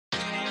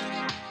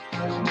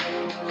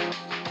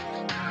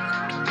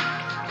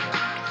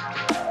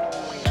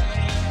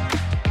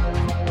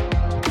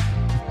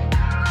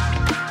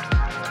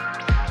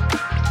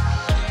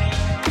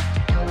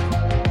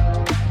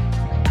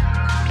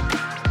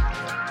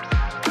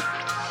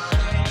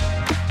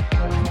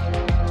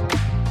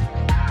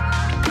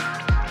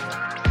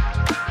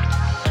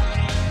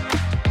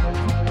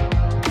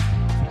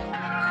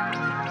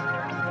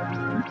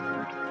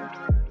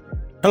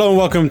Hello and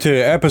welcome to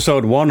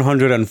episode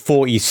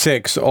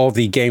 146 of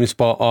the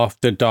GameSpot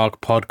After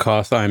Dark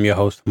podcast. I am your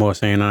host,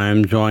 Mohsen, and I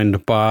am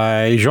joined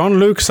by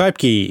Jean-Luc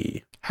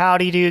Seipke.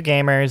 Howdy do,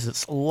 gamers.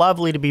 It's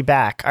lovely to be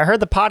back. I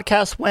heard the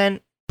podcast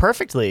went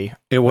perfectly.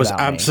 It was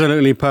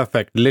absolutely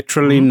perfect.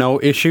 Literally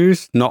no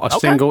issues, not a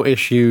single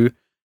issue.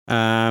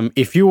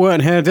 If you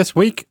weren't here this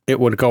week, it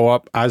would go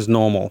up as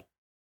normal.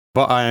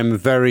 But I am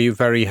very,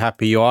 very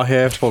happy you are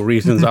here for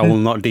reasons I will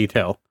not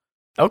detail.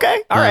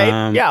 Okay, all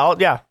right.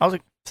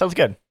 Sounds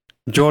good.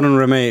 Jordan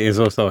Ramey is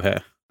also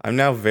here. I'm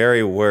now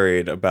very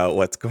worried about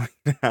what's going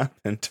to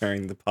happen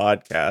during the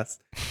podcast.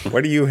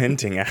 What are you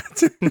hinting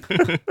at?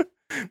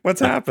 What's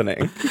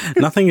happening?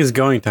 Nothing is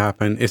going to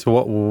happen. It's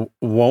what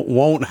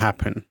won't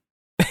happen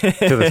to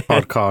this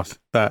podcast.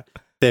 That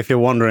if you're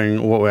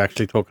wondering what we're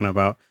actually talking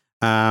about,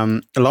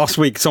 last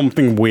week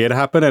something weird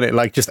happened and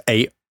it just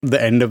ate the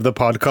end of the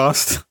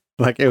podcast.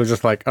 It was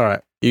just all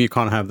right, you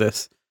can't have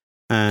this.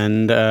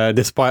 And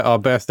despite our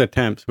best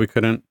attempts, we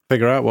couldn't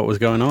figure out what was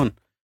going on.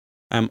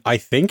 I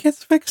think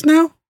it's fixed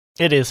now.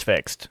 It is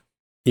fixed.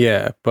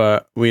 Yeah,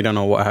 but we don't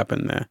know what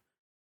happened there.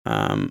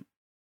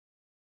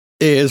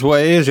 It is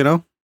what it is, you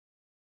know.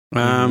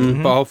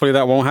 But hopefully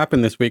that won't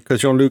happen this week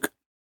because Jean-Luc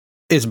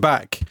is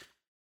back.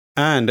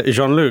 And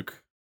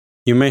Jean-Luc,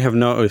 you may have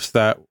noticed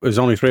that there's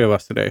only 3 of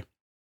us today.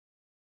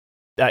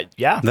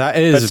 Yeah, that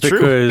is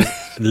because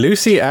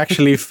Lucy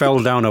actually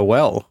fell down a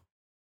well.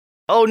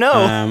 Oh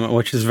no!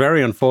 Which is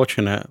very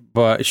unfortunate,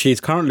 but she's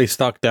currently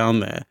stuck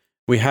down there.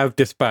 We have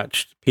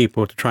dispatched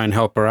people to try and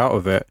help her out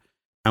of it,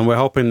 and we're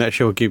hoping that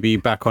she'll be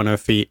back on her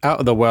feet,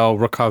 out of the well,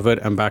 recovered,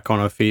 and back on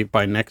her feet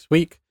by next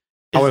week.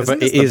 However,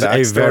 it is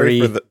a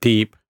very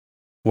deep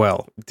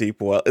well.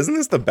 Deep well. Isn't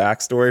this the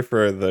backstory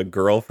for the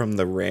girl from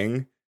The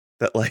Ring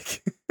that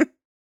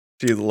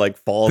she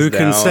falls down? Who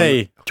can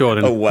say,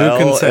 Jordan? A well.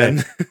 Who can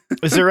say?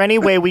 Is there any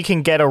way we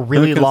can get a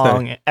really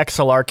long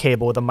XLR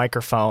cable with a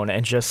microphone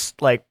and just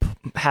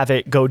have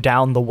it go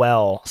down the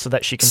well so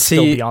that she can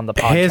still be on the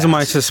podcast? Here's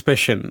my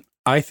suspicion.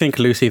 I think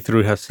Lucy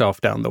threw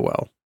herself down the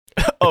well.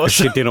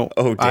 She didn't.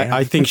 Oh, damn.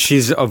 I think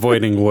she's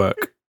avoiding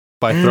work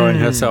by throwing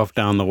herself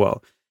down the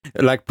well.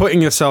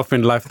 Putting yourself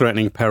in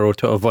life-threatening peril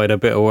to avoid a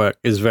bit of work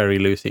is very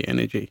Lucy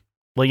energy.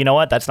 Well, you know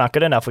what? That's not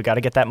good enough. We got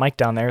to get that mic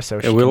down there. So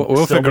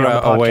we'll figure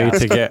out a way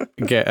to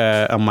get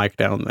a mic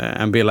down there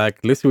and be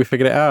like, Lucy, we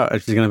figured it out.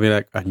 And she's gonna be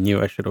like, I knew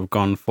I should have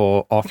gone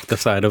for off the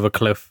side of a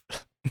cliff.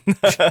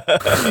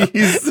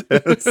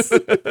 Jesus.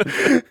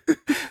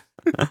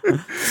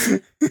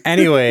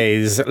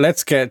 Anyways,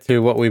 let's get to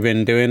what we've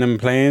been doing and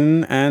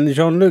playing. And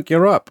Jean-Luc,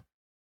 you're up.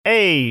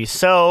 Hey,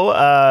 so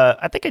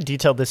I think I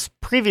detailed this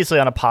previously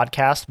on a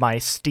podcast, my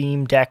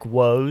Steam Deck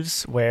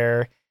woes,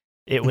 where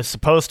it was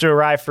supposed to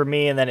arrive for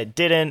me and then it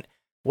didn't.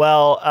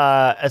 Well,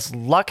 as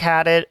luck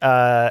had it,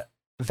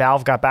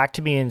 Valve got back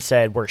to me and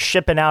said, we're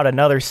shipping out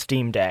another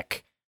Steam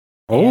Deck.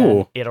 Oh.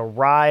 And it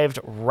arrived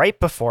right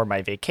before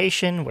my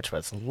vacation, which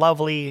was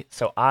lovely.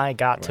 So I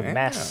got to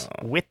mess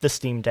with the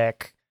Steam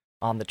Deck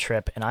on the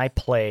trip, and I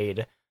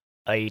played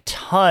a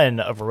ton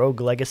of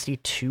Rogue Legacy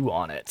 2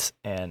 on it.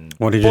 And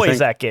what did you think? Is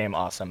that game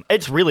awesome.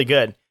 It's really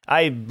good.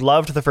 I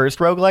loved the first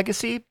Rogue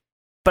Legacy,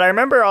 but I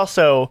remember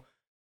also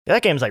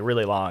that game's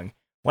really long.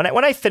 When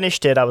I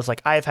finished it, I was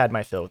like, I've had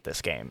my fill with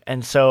this game.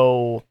 And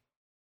so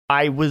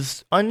I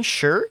was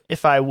unsure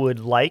if I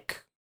would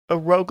like a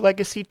Rogue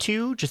Legacy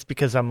 2, just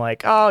because I'm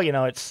like,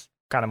 it's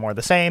kind of more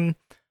the same.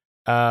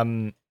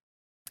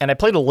 And I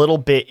played a little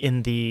bit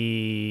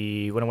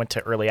when I went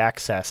to early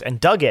access and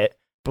dug it,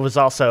 but was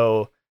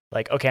also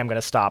like, okay, I'm going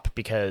to stop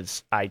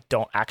because I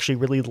don't actually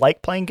really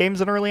like playing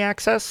games in early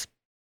access.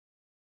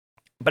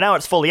 But now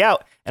it's fully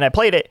out, and I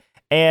played it,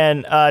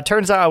 and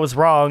turns out I was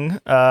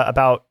wrong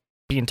about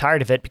being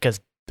tired of it because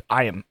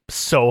I am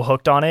so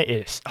hooked on it.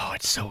 It's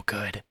so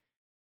good.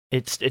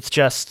 It's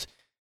just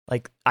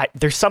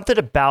there's something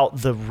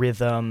about the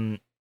rhythm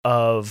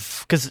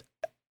of, because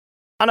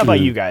I don't know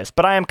about you guys,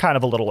 but I am kind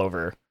of a little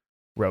over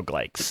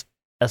roguelikes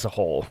as a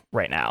whole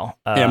right now.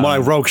 More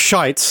like rogue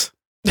shites.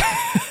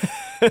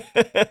 How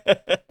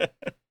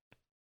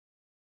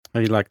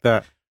do you like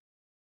that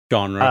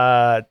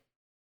genre?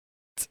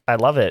 I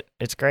love it.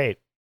 It's great.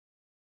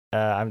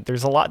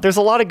 There's a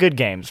lot of good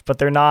games, but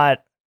they're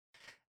not.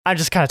 I'm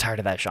just kind of tired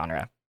of that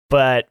genre.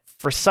 But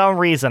for some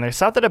reason, there's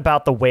something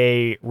about the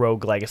way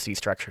Rogue Legacy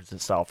structures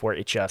itself where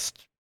it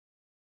just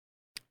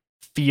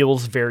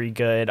feels very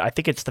good. I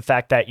think it's the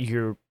fact that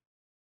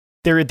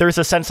there's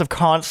a sense of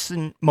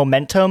constant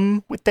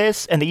momentum with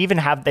this, and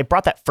they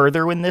brought that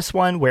further in this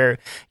one where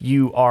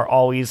you are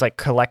always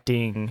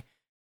collecting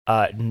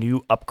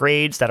new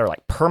upgrades that are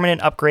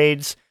permanent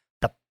upgrades.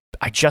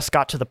 I just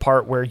got to the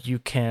part where you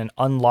can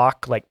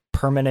unlock like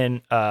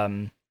permanent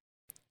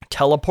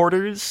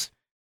teleporters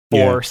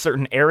for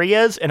certain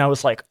areas, and I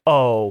was like,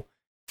 oh,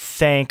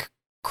 thank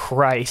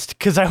Christ,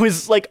 because I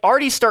was like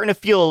already starting to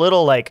feel a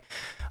little like,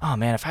 oh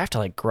man, if I have to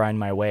like grind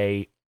my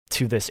way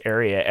to this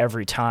area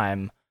every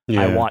time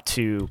I want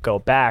to go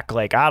back,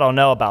 like I don't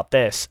know about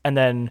this. And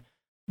then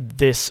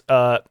this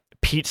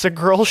pizza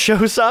girl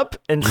shows up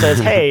and says,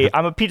 hey,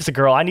 I'm a pizza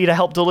girl, I need to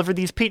help deliver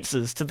these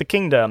pizzas to the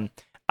kingdom,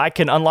 I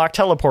can unlock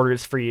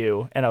teleporters for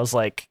you. And I was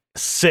like,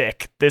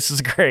 sick, this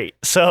is great.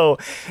 So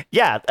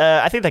yeah,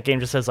 I think that game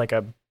just has like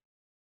a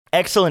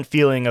excellent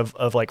feeling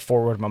of like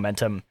forward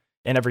momentum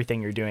in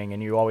everything you're doing,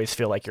 and you always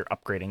feel like you're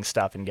upgrading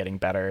stuff and getting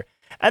better.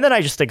 And then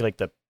I just think like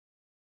the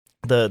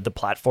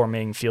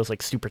platforming feels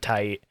like super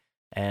tight,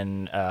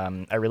 and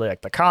I really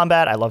like the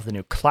combat. I love the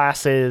new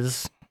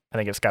classes. I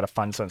think it's got a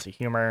fun sense of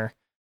humor,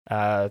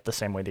 the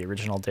same way the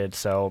original did.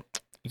 So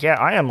yeah,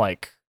 I am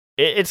like,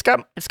 it's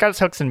got its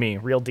hooks in me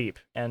real deep,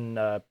 and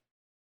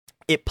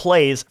it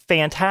plays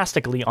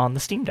fantastically on the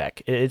Steam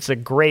Deck. It's a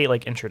great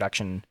like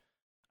introduction,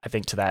 I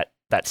think, to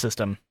that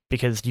system,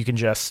 because you can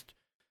just,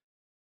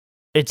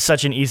 it's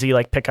such an easy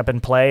like pick up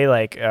and play.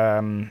 Like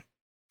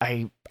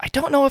I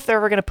don't know if they're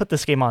ever going to put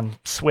this game on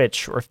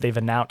Switch, or if they've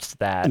announced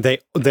that.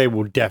 They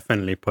will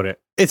definitely put it.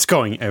 It's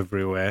going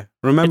everywhere.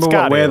 Remember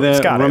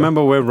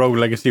where Rogue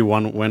Legacy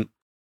 1 went?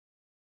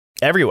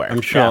 Everywhere.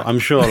 I'm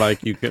sure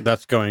like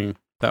that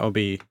will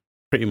be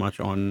pretty much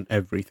on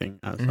everything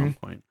at some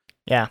point.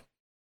 Yeah.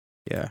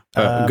 Yeah.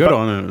 Good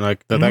on it.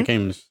 Like that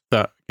game is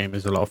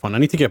a lot of fun. I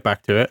need to get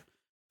back to it,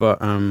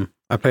 but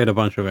I played a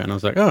bunch of it and I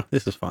was like, oh,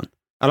 this is fun.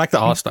 I like the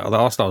art style. The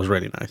art style is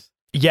really nice.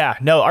 Yeah,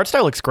 no, art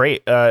style looks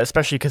great,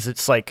 especially because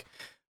it's like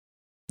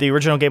the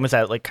original game was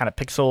at like kind of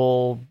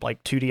pixel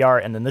like 2D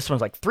art, and then this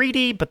one's like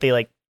 3D, but they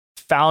like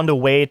found a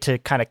way to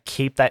kind of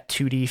keep that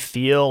 2D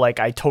feel. Like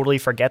I totally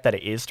forget that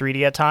it is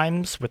 3D at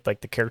times with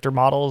like the character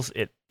models.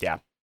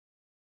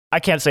 I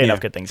can't say enough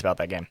good things about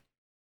that game.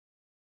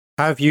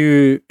 Have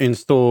you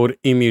installed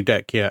Emu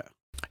Deck yet?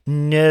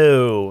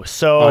 No.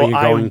 So are you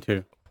going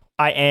to?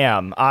 I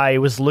am. I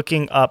was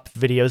looking up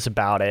videos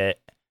about it,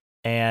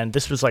 and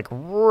this was like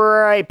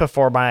right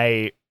before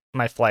my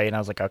flight, and I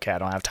was like, okay, I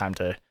don't have time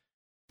to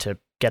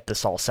get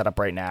this all set up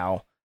right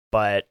now.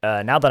 But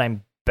now that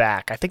I'm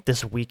back, I think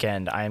this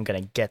weekend I am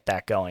gonna get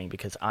that going,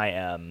 because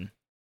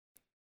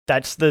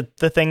that's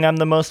the thing I'm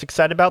the most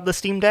excited about the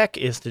Steam Deck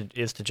is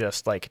to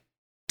just like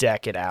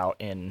deck it out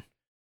in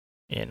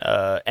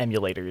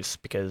emulators,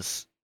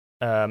 because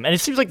and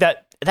it seems like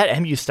that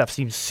emu stuff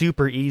seems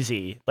super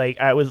easy. Like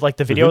I was like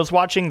the video I was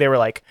watching, they were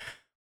like,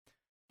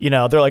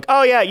 they're like,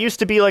 oh yeah, it used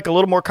to be like a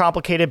little more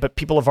complicated, but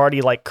people have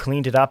already like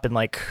cleaned it up in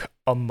like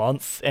a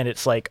month, and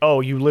it's like,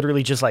 oh, you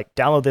literally just like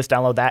download this,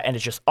 download that, and it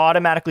just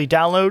automatically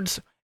downloads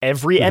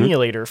every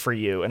emulator for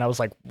you. And I was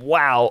like,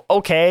 wow,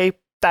 okay,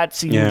 that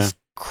seems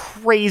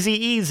crazy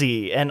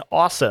easy and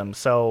awesome.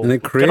 So and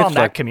it creates get on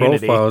that like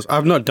community. profiles.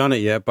 I've not done it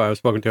yet, but I've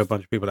spoken to a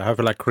bunch of people that have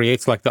it. Like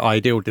creates like the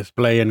ideal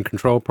display and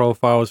control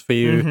profiles for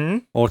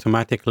you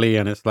automatically,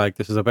 and it's like,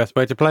 this is the best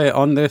way to play it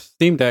on this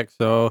Steam Deck.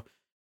 So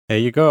there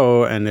you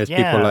go. And there's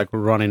people like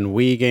running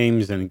Wii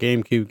games and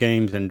GameCube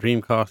games and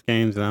Dreamcast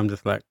games, and I'm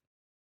just like,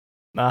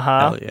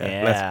 hell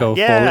yeah, let's go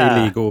full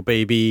illegal,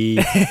 baby.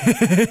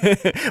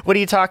 What are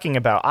you talking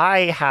about?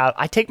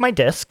 I take my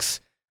discs,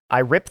 I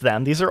rip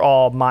them. These are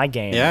all my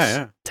games.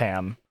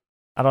 Tam,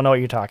 I don't know what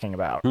you're talking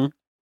about.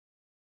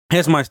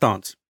 Here's my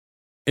stance: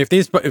 if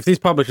these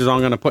publishers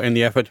aren't going to put in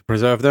the effort to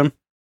preserve them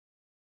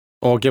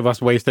or give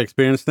us ways to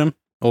experience them,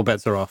 all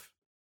bets are off.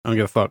 I don't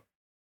give a fuck.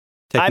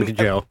 Take me to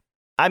jail.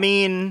 I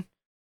mean,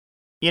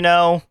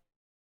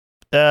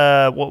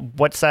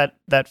 what's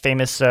that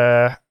famous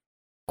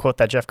quote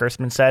that Jeff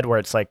Gerstmann said, where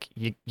it's like,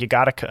 you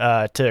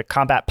gotta to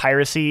combat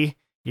piracy,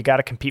 you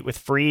gotta compete with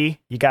free,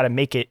 you gotta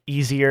make it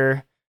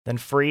easier than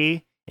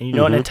free. And you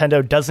know what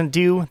Nintendo doesn't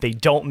do? They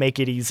don't make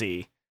it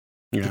easy,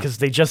 because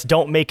they just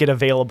don't make it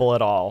available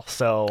at all.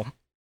 So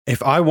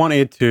if I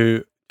wanted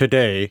to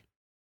today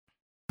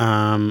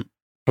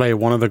play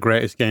one of the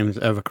greatest games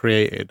ever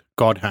created,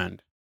 God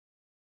Hand,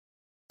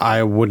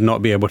 I would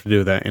not be able to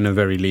do that in a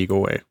very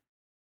legal way.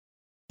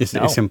 It's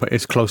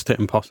it's close to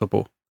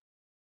impossible.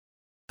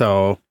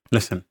 So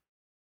listen,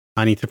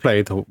 I need to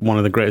play one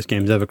of the greatest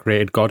games ever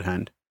created, God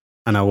Hand,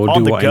 and I will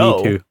do what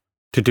I need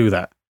to do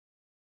that.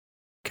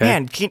 Okay?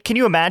 Man, can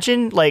you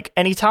imagine? Like,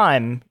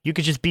 anytime you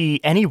could just be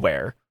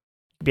anywhere.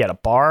 You could be at a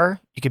bar.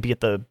 You could be at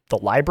the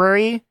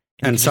library.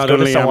 And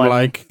suddenly I'm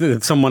like,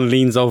 someone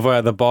leans over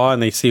at the bar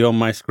and they see on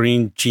my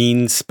screen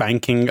Gene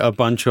spanking a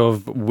bunch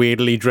of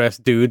weirdly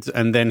dressed dudes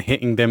and then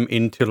hitting them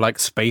into like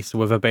space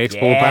with a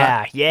baseball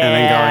bat. Yeah. And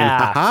then going,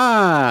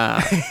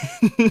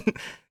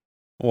 ha-ha.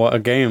 What a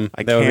game.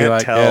 I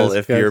can't tell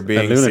if you're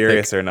being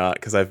serious or not,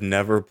 because I've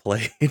never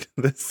played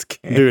this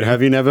game. Dude,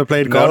 have you never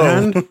played God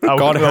Hand?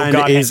 God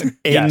Hand is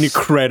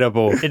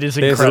incredible. It is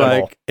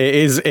incredible. It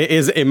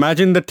is.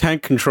 Imagine the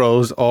tank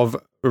controls of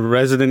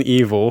Resident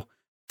Evil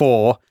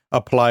 4,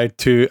 applied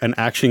to an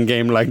action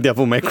game like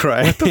Devil May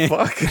Cry. What the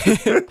fuck?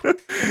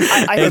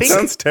 I That think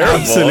sounds terrible.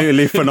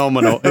 Absolutely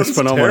phenomenal. It's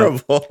Sounds phenomenal.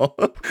 terrible.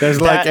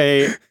 There's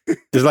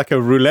like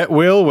a roulette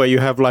wheel where you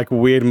have like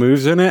weird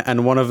moves in it,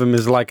 and one of them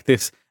is like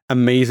this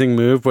amazing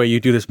move where you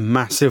do this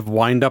massive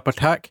wind-up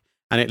attack,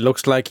 and it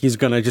looks like he's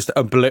gonna just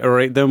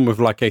obliterate them with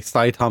like a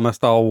Saitama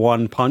style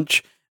one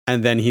punch,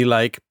 and then he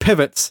like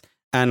pivots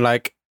and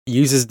like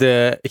uses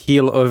the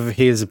heel of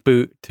his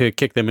boot to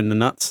kick them in the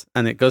nuts,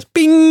 and it goes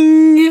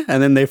bing,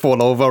 and then they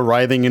fall over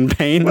writhing in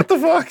pain. What the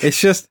fuck? It's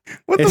just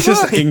What it's the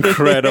just fuck?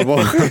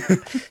 incredible.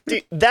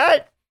 Dude,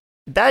 that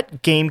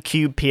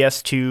GameCube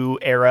PS2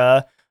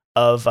 era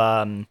of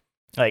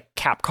like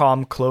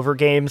Capcom Clover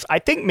games, I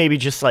think maybe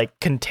just like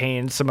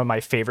contains some of my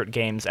favorite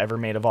games ever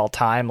made of all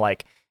time.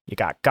 Like you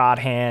got God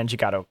Hand, you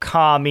got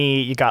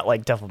Okami, you got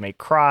like Devil May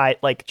Cry,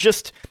 like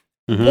just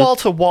wall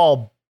to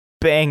wall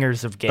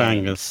bangers of games.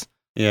 Bangers.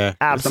 Yeah,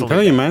 Absolutely I'm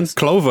telling you, man. bangers.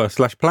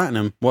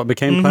 Clover/Platinum. What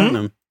became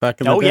Platinum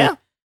back in the Oh day? yeah,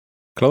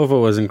 Clover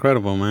was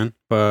incredible, man.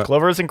 But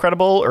Clover is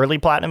incredible. Early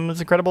Platinum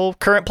is incredible.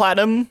 Current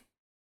Platinum.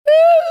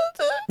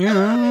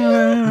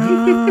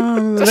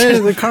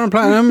 there's the current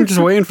Platinum. Just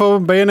waiting for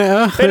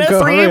Bayonetta. Bayonetta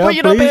Go, 3, hurry but up,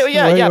 you know, please.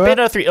 yeah, Where you at?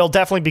 Bayonetta 3. It'll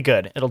definitely be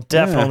good. It'll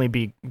definitely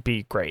be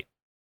great.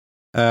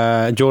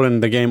 Jordan,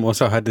 the game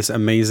also had this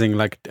amazing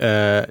like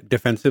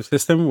defensive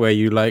system where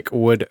you like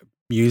would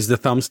use the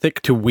thumbstick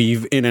to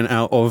weave in and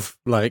out of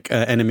like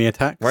enemy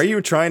attacks. Why are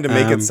you trying to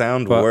make it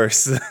sound but-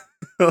 worse?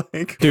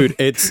 Like, Dude,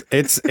 it's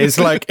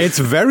like it's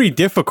very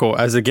difficult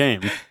as a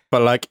game,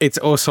 but like it's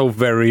also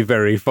very,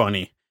 very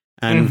funny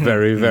and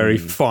very, very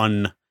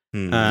fun.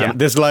 Yeah.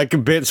 There's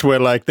like bits where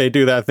like they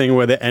do that thing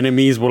where the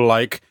enemies will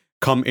like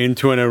come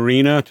into an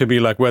arena to be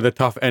like where the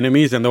tough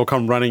enemies, and they'll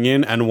come running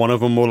in, and one of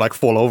them will like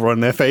fall over on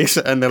their face,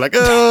 and they're like,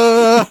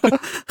 "Ah!"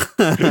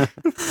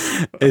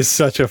 It's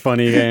such a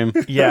funny game.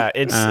 Yeah,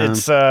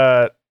 it's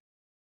a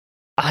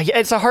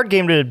hard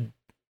game to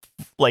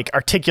like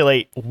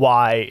articulate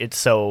why it's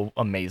so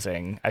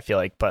amazing, I feel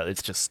like, but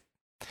it's just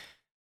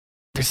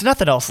there's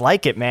nothing else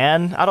like it,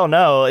 man. I don't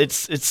know.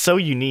 It's so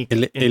unique.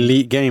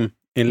 Elite game.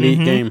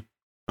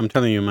 I'm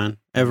telling you, man.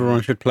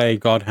 Everyone should play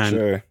God Hand.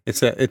 sure.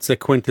 It's a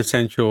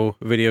quintessential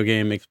video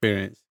game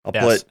experience. I'll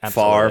Yes, put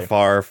far, absolutely.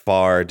 far,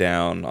 far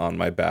down on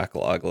my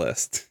backlog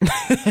list.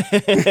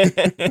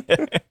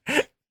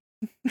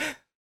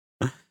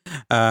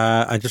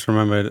 I just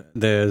remembered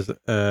there's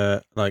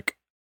like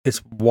this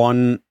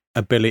one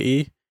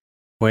ability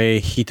where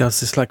he does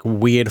this like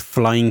weird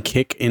flying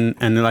kick in,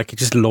 and like it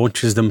just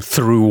launches them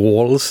through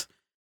walls.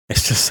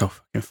 It's just so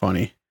fucking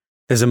funny.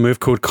 There's a move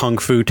called Kung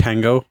Fu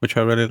Tango, which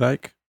I really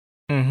like.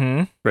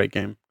 Mm-hmm. Great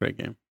game.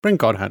 Bring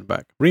God Hand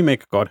back.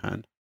 Remake God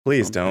Hand.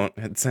 Please don't.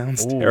 It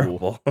sounds Ooh.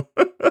 terrible.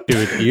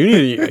 Dude,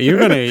 you're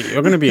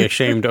gonna be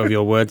ashamed of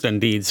your words and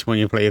deeds when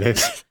you play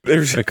this,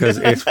 because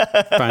it's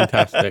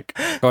fantastic.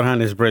 God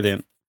Hand is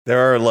brilliant.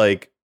 There are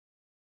like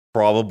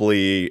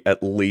probably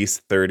at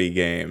least 30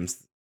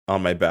 games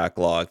on my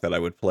backlog that I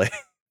would play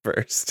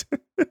first.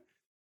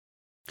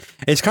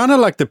 It's kind of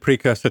like the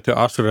precursor to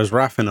Asura's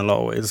Wrath in a lot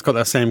of ways. It's got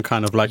that same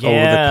kind of like Yeah.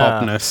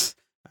 over the topness.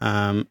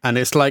 And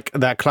it's like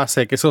that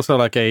classic. It's also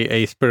like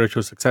a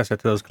spiritual successor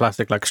to those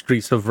classic like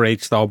Streets of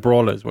Rage style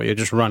brawlers where you're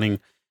just running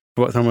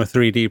from a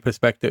 3D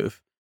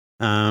perspective.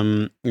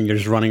 And you're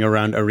just running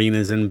around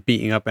arenas and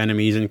beating up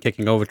enemies and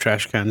kicking over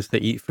trash cans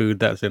to eat food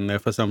that's in there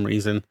for some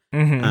reason.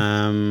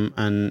 Mm-hmm.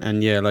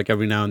 And yeah, like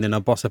every now and then a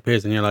boss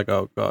appears and you're like,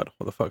 oh god,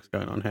 what the fuck's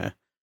going on here?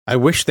 I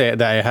wish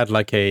that I had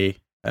like a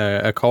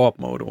co-op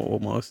mode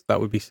almost.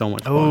 That would be so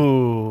much fun.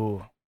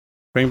 Ooh.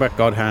 Bring back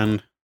God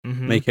Hand,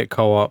 Mhm. make it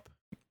co-op.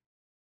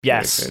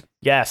 Yes. good.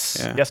 Yes.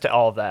 Yeah. Yes to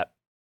all of that.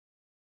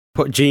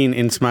 Put Gene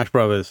in Smash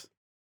Brothers.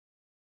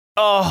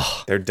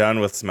 Oh. They're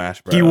done with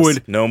Smash Bros. He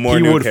would. No more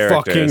He new would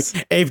characters.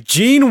 fucking. If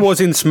Gene was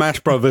in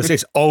Smash Brothers,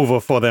 it's over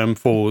for them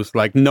fools.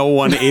 Like no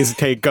one's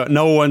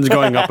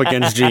going up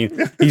against Gene.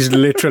 He's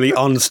literally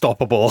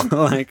unstoppable.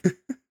 Like,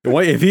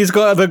 if he's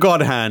got the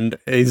God Hand,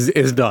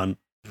 is done.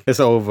 It's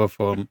over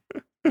for him.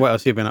 What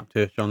else have you been up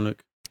to,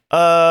 Jean-Luc?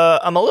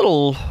 I'm a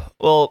little.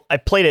 Well, I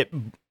played it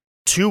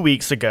 2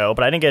 weeks ago,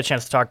 but I didn't get a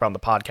chance to talk about it on the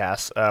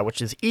podcast,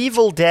 which is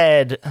Evil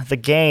Dead, the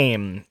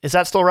game. Is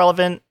that still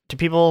relevant? Are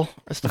people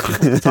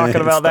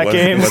talking about that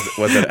game?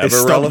 Was it It ever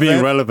stopped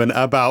being relevant? relevant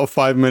about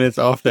 5 minutes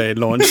after it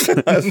launched.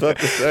 I was about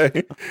to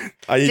say.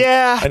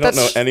 Yeah, I don't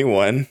know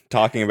anyone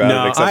talking about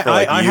No, it except for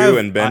like I you have-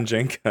 and Ben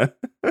Jinka.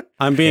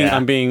 I'm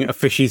being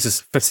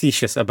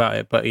facetious about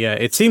it, but yeah,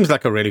 it seems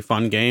like a really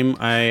fun game.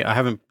 I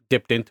haven't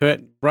dipped into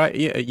it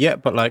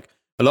yet, but like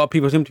a lot of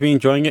people seem to be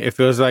enjoying it. It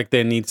feels like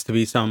there needs to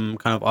be some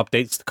kind of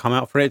updates to come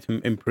out for it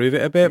to improve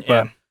it a bit.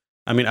 But Yeah.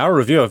 I mean, our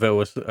review of it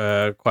was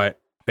quite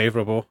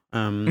favorable.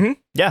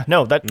 Yeah,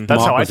 no, that's Mark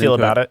how I was feel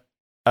into about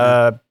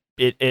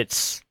it.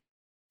 It's.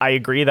 I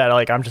agree that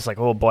like I'm just like,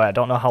 oh boy, I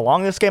don't know how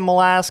long this game will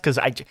last because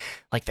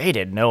they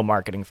did no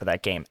marketing for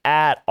that game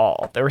at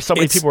all. There were so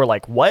many It's- people who were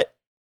like, what?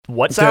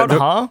 What's The- out, the-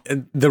 huh?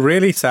 The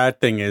really sad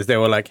thing is they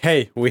were like,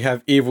 hey, we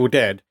have Evil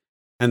Dead.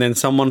 And then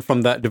someone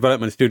from that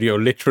development studio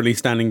literally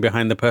standing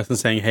behind the person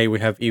saying, hey, we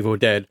have Evil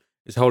Dead,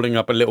 is holding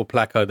up a little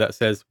placard that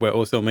says, "We're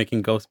also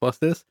making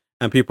Ghostbusters,"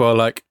 and people are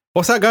like,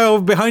 "What's that guy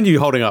over behind you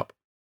holding up?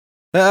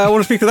 I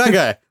want to speak to that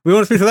guy. We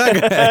want to speak to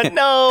that guy."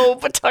 No,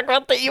 but talk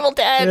about the Evil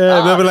Dead.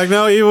 Yeah, they'll be like,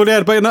 "No, Evil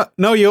Dead, but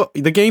no,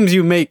 the games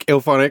you make,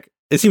 Ilphonic,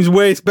 it seems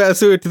way better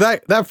suited to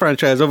that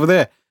franchise over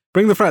there.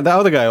 Bring that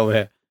other guy over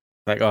here."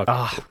 Like,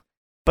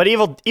 but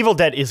Evil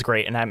Dead is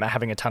great, and I'm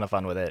having a ton of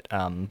fun with it.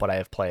 What I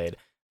have played,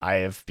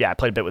 I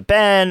played a bit with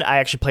Ben. I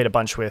actually played a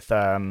bunch with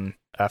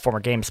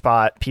former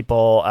GameSpot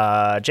people,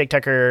 Jake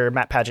Tucker,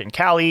 Matt Paget, and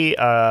Callie,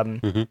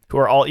 who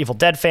are all Evil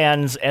Dead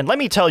fans. And let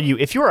me tell you,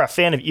 if you are a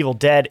fan of Evil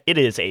Dead, it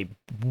is a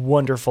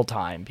wonderful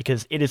time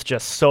because it is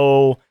just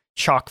so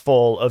chock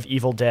full of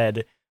Evil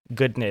Dead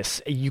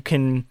goodness. You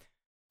can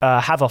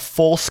have a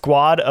full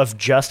squad of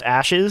just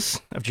Ash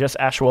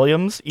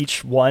Williams,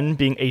 each one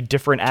being a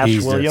different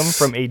Ash William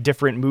from a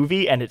different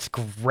movie, and it's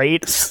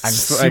great. I'm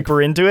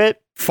super into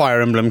it.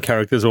 Fire Emblem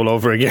characters all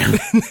over again.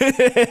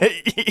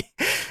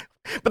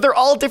 But they're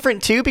all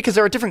different too because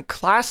there are different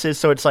classes.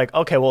 So it's like,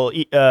 okay, well,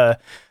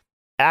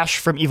 Ash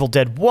from Evil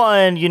Dead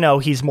 1,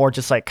 he's more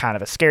just like kind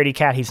of a scaredy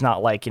cat. He's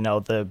not like,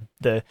 the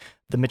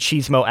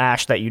machismo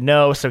Ash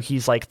that so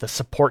he's like the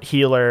support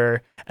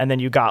healer. And then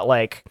you got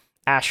like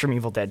Ash from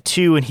Evil Dead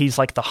 2, and he's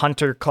like the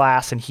hunter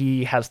class, and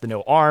he has the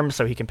no arms,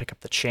 so he can pick up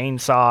the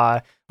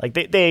chainsaw. Like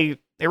they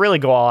really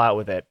go all out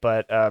with it.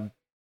 But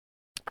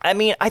I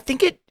mean, I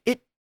think it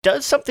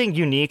does something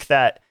unique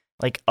that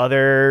like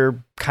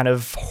other kind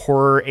of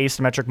horror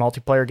asymmetric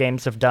multiplayer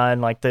games have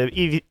done. Like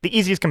the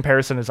easiest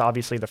comparison is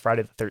obviously the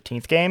Friday the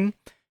 13th game,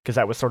 because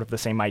that was sort of the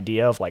same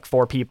idea of like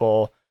 4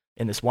 people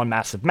in this one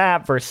massive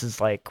map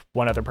versus like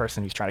one other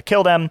person who's trying to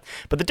kill them.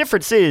 But the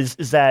difference is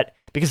that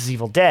because it's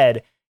Evil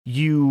Dead,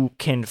 you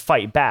can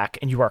fight back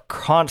and you are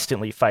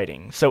constantly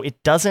fighting. So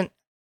it doesn't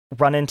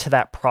run into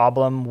that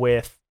problem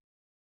with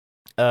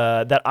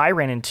that I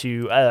ran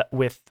into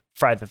with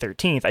Friday the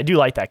 13th. I do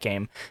like that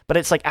game, but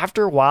it's like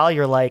after a while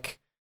you're like,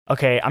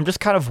 okay, I'm just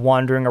kind of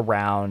wandering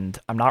around.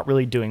 I'm not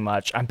really doing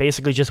much. I'm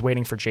basically just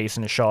waiting for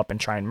Jason to show up and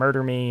try and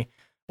murder me,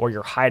 or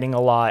you're hiding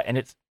a lot.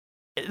 And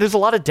there's a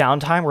lot of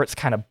downtime where it's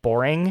kind of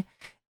boring.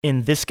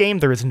 In this game,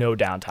 there is no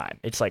downtime.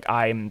 It's like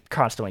I'm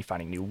constantly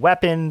finding new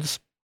weapons.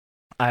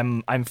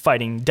 I'm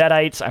fighting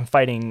Deadites. I'm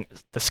fighting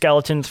the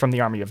skeletons from the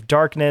Army of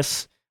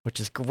Darkness, which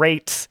is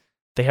great.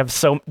 They have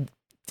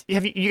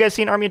Have you guys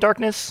seen Army of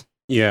Darkness?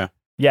 Yeah.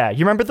 Yeah, you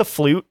remember the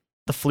flute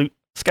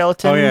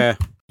skeleton? Oh yeah.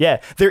 Yeah,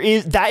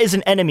 that is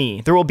an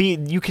enemy.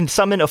 You can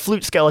summon a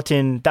flute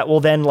skeleton that will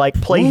then like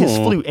play his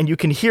flute, and you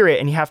can hear it,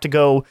 and you have to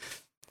go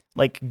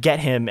like get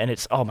him, and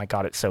it's, oh my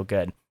god, it's so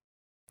good.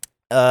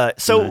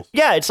 Nice.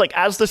 Yeah, it's like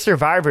as the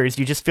survivors,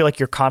 you just feel like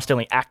you're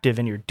constantly active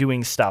and you're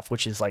doing stuff,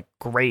 which is like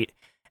great.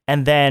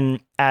 And then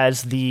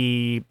as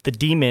the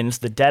demons,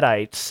 the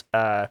Deadites,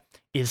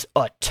 is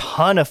a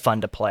ton of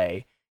fun to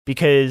play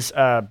because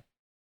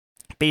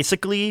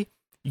basically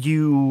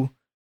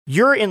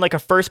you're in like a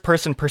first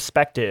person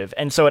perspective,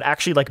 and so it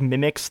actually like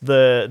mimics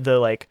the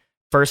like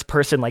first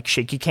person like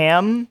shaky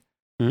cam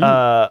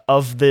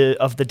of the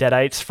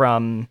Deadites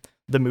from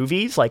the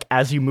movies, like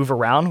as you move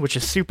around, which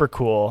is super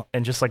cool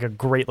and just like a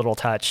great little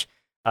touch.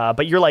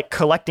 But you're like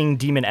collecting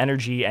demon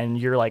energy, and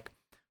you're like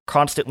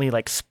constantly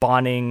like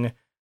spawning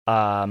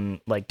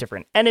like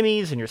different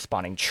enemies, and you're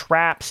spawning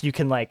traps. You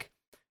can like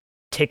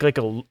take like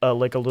a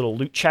little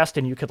loot chest,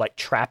 and you could like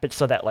trap it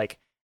so that like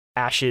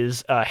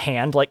Ash's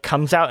hand like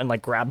comes out and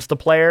like grabs the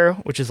player,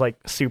 which is like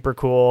super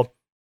cool.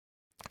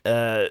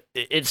 You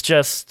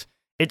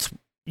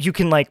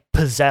can like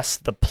possess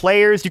the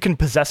players. You can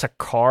possess a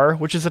car,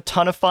 which is a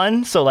ton of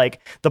fun. So like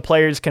the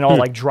players can all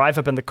like drive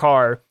up in the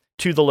car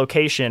to the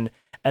location,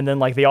 and then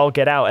like they all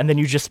get out, and then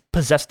you just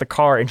possess the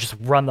car and just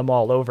run them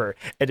all over.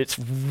 And it's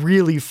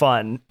really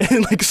fun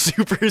and like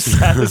super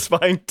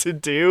satisfying to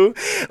do.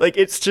 Like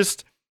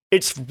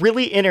it's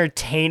really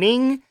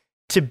entertaining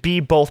to be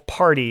both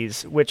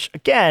parties, which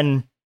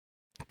again,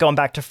 going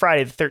back to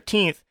Friday the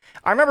 13th,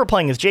 I remember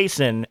playing as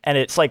Jason, and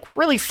it's like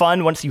really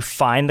fun once you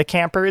find the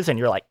campers and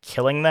you're like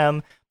killing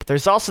them. But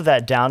there's also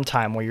that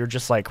downtime where you're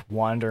just like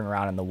wandering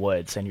around in the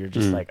woods, and you're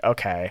just like,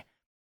 okay,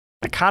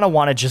 I kind of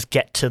want to just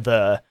get to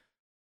the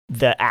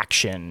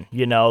action,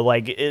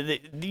 like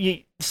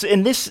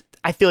in this.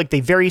 I feel like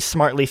they very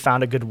smartly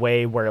found a good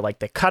way where like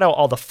they cut out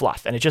all the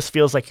fluff, and it just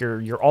feels like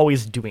you're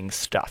always doing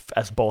stuff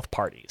as both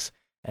parties.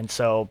 And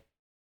so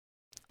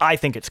I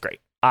think it's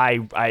great.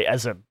 I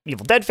as a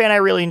Evil Dead fan, I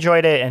really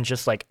enjoyed it, and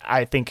just like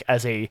I think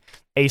as a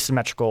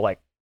asymmetrical like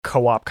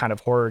co-op kind of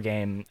horror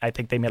game, I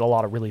think they made a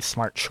lot of really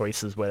smart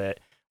choices with it,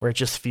 where it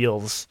just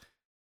feels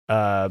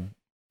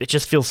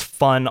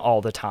fun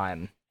all the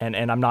time, and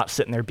I'm not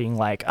sitting there being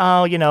like,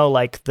 oh,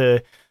 like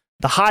the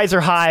highs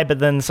are high, but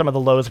then some of the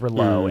lows were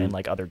low in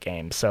like other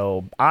games.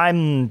 So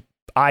I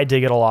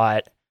dig it a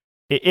lot.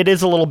 It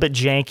is a little bit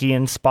janky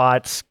in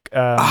spots.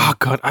 Oh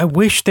god, I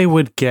wish they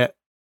would get.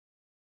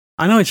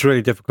 I know it's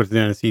really difficult to do,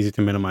 and it's easy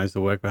to minimize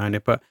the work behind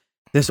it, but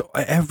There's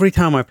every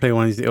time I play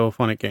one of these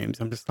Illphonic games,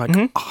 I'm just like,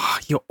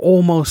 Mhm. you're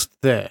almost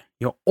there.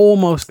 You're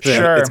almost there.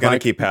 Sure. It's gonna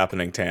Like, keep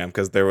happening, Tam,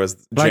 because there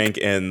was Like- jank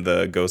in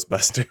the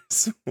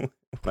Ghostbusters when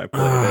I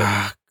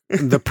played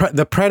it.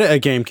 the Predator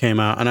game came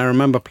out, and I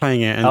remember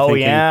playing it and Oh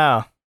thinking,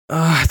 yeah.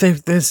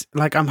 there's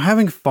like I'm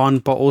having fun,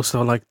 but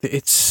also like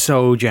it's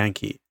so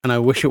janky, and I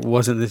wish it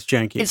wasn't this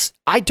janky.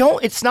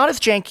 It's not as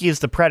janky as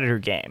the Predator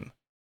game.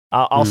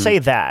 I'll say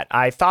that.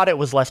 I thought it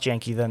was less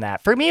janky than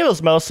that. For me, it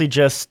was mostly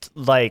just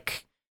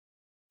like,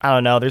 I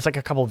don't know. There's like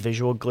a couple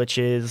visual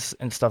glitches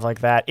and stuff like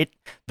that.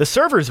 The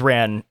servers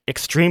ran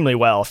extremely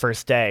well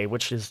first day,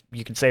 which is,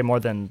 you could say, more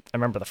than I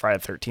remember. The Friday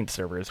the 13th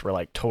servers were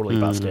like totally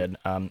busted.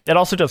 It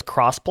also does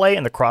crossplay,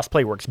 and the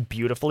crossplay works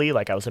beautifully.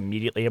 Like I was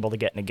immediately able to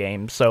get in a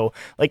game. So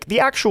like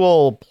the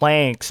actual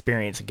playing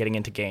experience and getting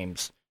into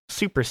games,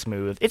 super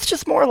smooth. It's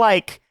just more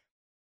like,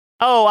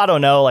 oh, I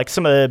don't know, like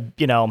some of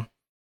the,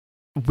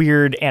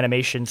 weird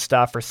animation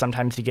stuff, or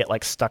sometimes you get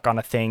like stuck on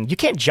a thing. You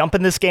can't jump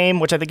in this game,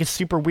 which I think is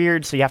super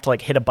weird, so you have to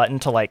like hit a button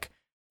to like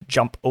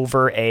jump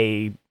over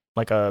a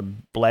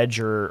ledge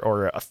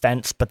or a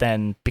fence, but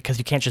then because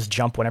you can't just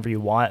jump whenever you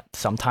want,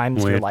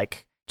 sometimes you're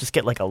like just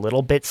get like a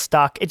little bit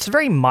stuck. It's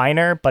very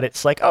minor, but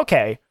it's like,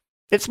 okay,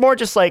 it's more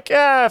just like,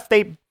 if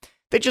they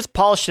just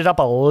polished it up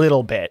a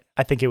little bit,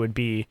 I think it would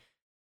be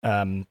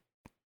it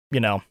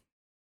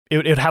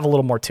would have a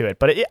little more to it.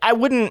 But I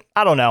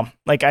don't know,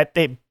 like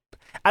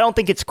I don't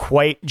think it's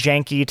quite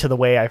janky to the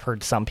way I've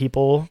heard some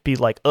people be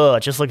like,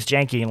 it just looks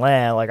janky and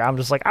like I'm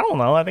just like, I don't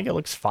know, I think it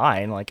looks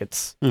fine. Like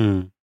it's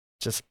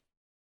just,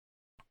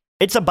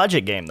 it's a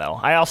budget game though.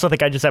 I also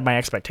think I just have my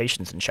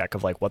expectations in check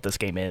of like what this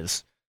game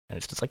is, and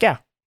it's just like, yeah,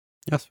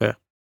 that's fair.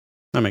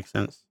 That makes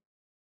sense.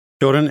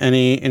 Jordan,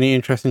 any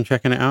interest in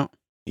checking it out?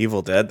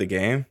 Evil Dead, the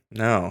game?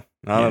 No,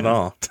 not at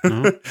all.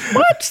 No?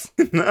 What?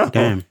 No.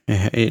 Damn,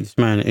 this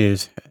man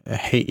is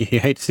he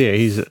hates it.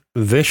 He's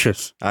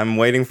vicious. I'm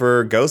waiting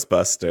for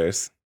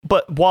Ghostbusters.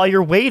 But while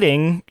you're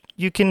waiting,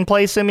 you can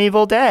play some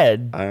Evil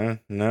Dead. I don't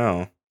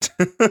know.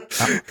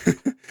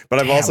 But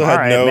I've Damn, also had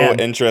alright, no man.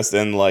 interest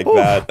in like Oof.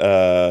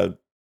 that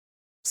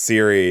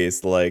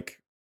series like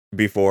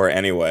before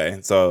anyway.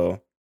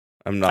 So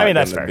I'm not I mean,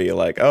 that's going to fair. be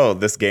like, oh,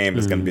 this game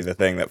is going to Mm. be the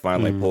thing that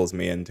finally Mm. pulls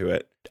me into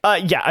it.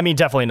 Yeah, I mean,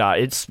 definitely not.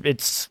 It's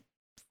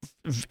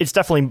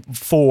definitely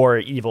for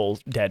Evil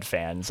Dead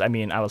fans. I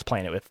mean, I was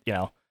playing it with,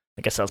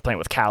 I guess I was playing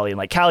with Callie, and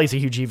like Callie's a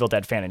huge Evil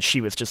Dead fan, and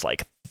she was just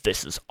like,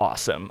 this is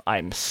awesome.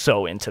 I'm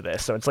so into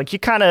this. So it's like, you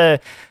kind of,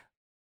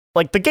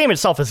 like, the game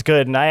itself is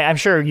good, and I'm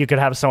sure you could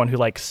have someone who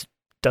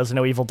doesn't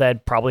know Evil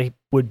Dead probably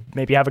would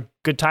maybe have a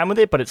good time with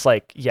it, but it's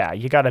like, yeah,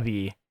 you gotta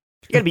be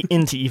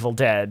into Evil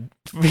Dead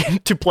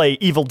to play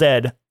Evil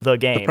Dead the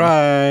game.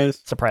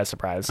 Surprise.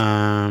 Surprise.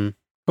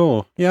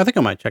 Cool. Yeah, I think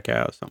I might check it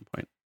out at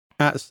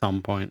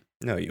some point.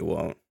 No, you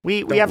won't.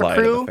 We Don't have a lie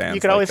to the crew. fans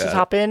You could like always just that.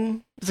 hop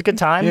in. It's a good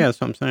time. Yeah,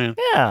 that's what I'm saying.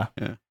 Yeah.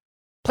 Yeah.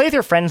 Play with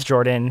your friends,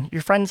 Jordan.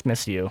 Your friends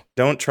miss you.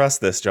 Don't trust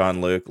this, John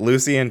Luke.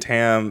 Lucy and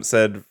Tam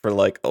said for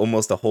like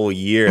almost a whole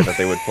year that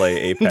they would play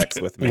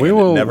Apex with me. We and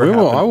it will. never We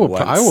will. happened I will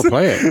once.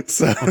 play it.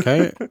 So-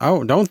 Okay.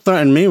 Oh, don't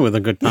threaten me with a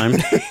good time.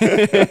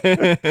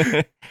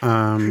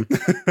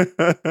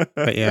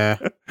 But yeah.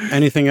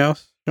 Anything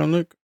else, John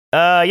Luke?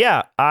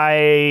 Yeah.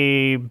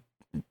 I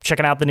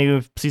checking out the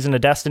new season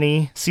of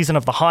Destiny, Season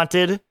of the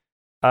Haunted.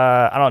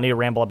 I don't need to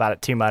ramble about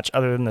it too much,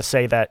 other than to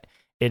say that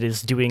it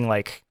is doing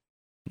like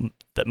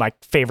my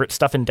favorite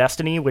stuff in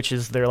Destiny, which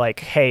is they're like,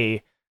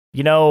 hey,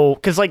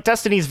 because like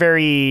Destiny's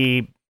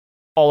very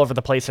all over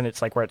the place, and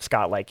it's like where it's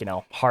got like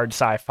hard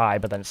sci-fi,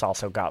 but then it's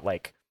also got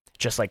like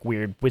just like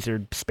weird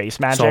wizard space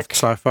magic.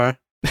 Soft sci-fi.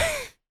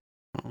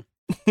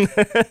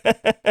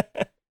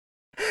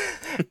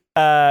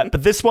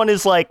 But this one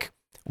is like,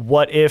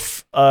 what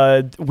if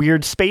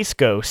weird space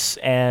ghosts,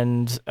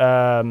 and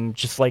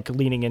just like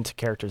leaning into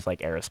characters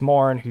like Eris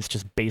Morn, who's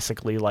just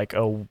basically like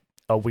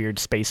a weird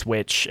space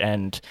witch,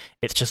 and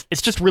it's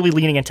just really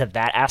leaning into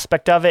that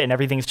aspect of it, and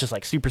everything's just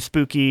like super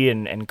spooky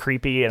and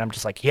creepy, and I'm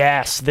just like,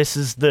 yes, this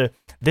is the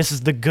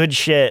good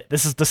shit.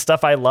 This is the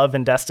stuff I love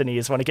in Destiny,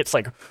 is when it gets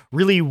like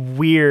really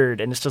weird,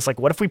 and it's just like,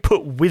 what if we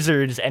put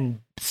wizards and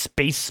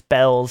space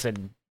spells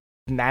and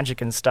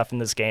magic and stuff in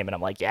this game? And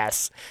I'm like,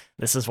 yes,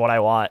 this is what I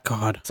want.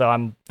 God. So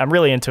I'm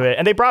really into it.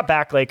 And they brought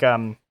back like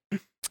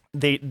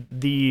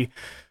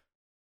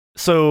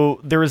so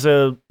there was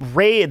a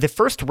raid. The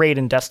first raid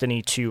in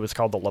Destiny 2 was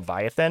called the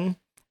Leviathan,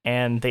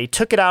 and they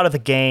took it out of the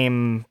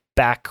game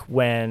back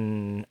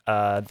when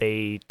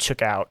they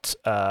took out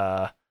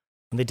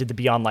when they did the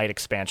Beyond Light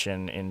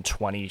expansion in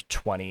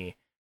 2020.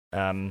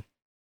 And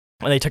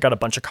they took out a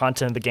bunch of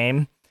content of the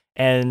game.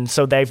 And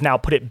so they've now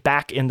put it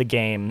back in the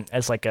game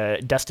as like a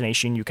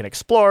destination you can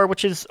explore,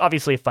 which is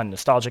obviously a fun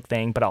nostalgic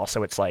thing, but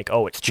also it's like,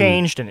 oh, it's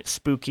changed and it's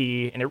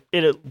spooky, and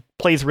it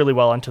plays really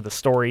well into the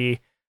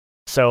story.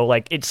 So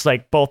like it's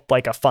like both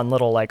like a fun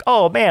little like,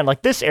 oh man,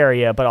 like this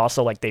area, but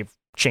also like they've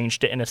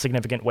changed it in a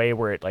significant way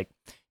where it like,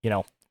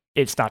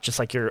 it's not just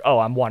like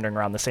I'm wandering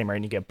around the same area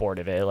and you get bored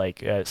of it.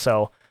 Like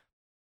so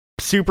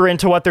super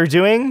into what they're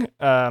doing.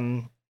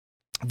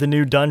 The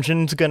new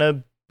dungeon's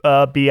gonna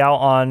be out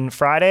on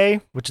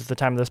Friday, which is the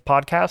time of this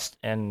podcast,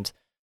 and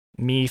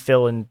me,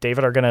 Phil, and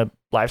David are gonna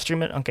live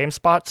stream it on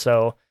GameSpot.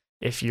 So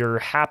if you're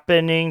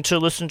happening to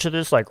listen to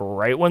this like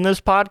right when this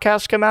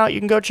podcast come out,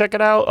 you can go check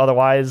it out.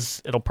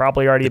 Otherwise, it'll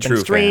probably already have been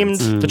streamed.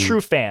 The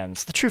true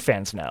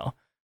fans know.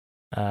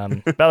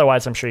 But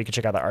otherwise, I'm sure you can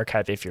check out the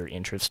archive if you're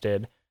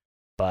interested.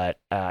 But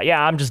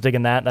yeah, I'm just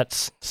digging that.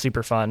 That's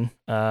super fun.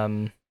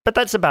 But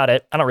that's about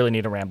it. I don't really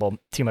need to ramble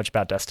too much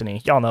about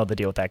Destiny. Y'all know the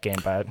deal with that game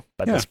by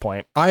this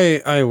point.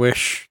 I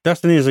wish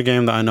Destiny is a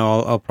game that I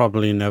know I'll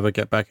probably never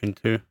get back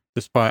into.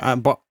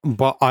 Despite,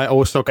 but I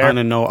also kind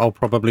of know I'll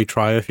probably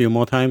try a few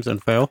more times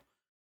and fail,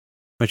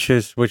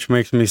 which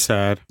makes me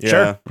sad.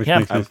 Yeah,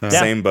 sure. I'm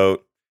same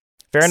boat.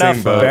 Fair enough.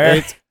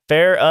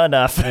 Fair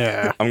enough.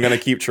 Yeah, I'm gonna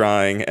keep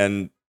trying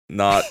and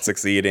not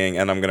succeeding,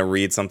 and I'm gonna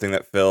read something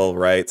that Phil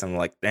writes. I'm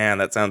like, damn,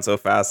 that sounds so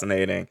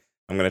fascinating.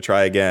 I'm gonna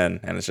try again,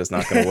 and it's just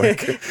not gonna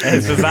work.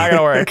 It's just not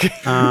gonna work.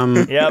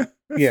 Yep.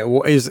 Yeah.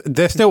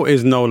 There still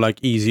is no like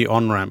easy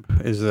on ramp?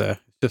 Is there?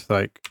 Just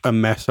like a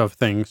mess of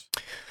things.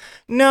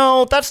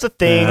 No, that's the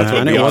thing. That's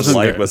what and it Beyond wasn't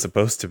Light good. was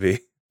supposed to be.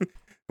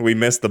 We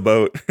missed the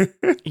boat.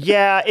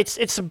 Yeah,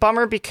 it's a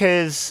bummer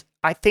because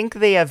I think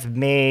they have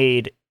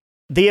made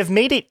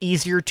it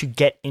easier to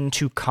get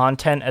into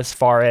content as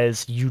far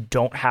as you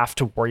don't have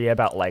to worry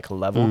about like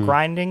level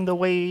grinding the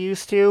way you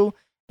used to.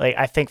 Like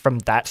I think from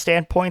that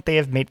standpoint, they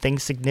have made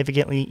things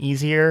significantly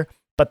easier,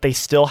 but they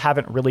still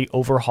haven't really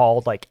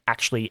overhauled like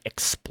actually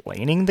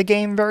explaining the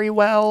game very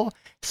well.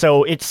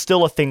 So it's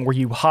still a thing where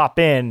you hop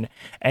in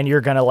and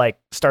you're going to like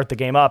start the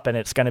game up and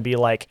it's going to be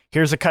like,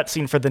 here's a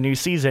cutscene for the new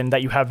season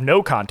that you have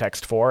no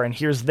context for. And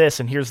here's this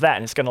and here's that.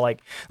 And it's going to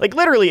like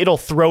literally it'll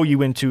throw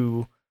you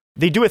into,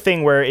 they do a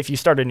thing where if you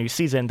start a new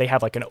season, they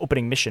have like an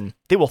opening mission.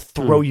 They will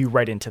throw you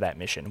right into that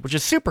mission, which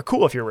is super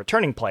cool if you're a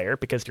returning player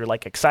because you're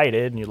like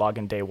excited and you log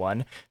in day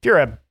one. If you're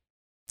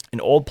an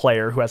old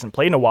player who hasn't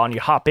played in a while and you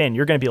hop in,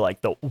 you're going to be like,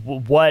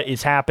 what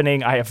is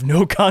happening? I have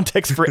no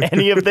context for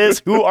any of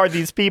this. Who are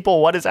these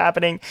people? What is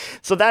happening?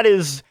 So that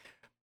is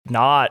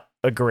not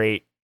a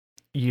great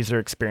user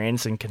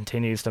experience and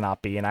continues to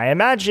not be. And I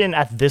imagine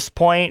at this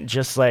point,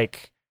 just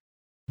like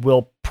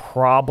will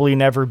probably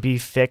never be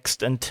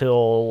fixed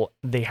until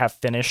they have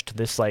finished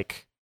this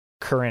like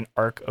current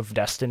arc of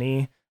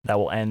Destiny that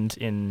will end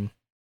in,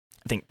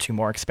 I think, 2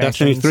 more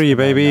expansions. Destiny 3,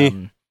 baby.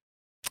 Then,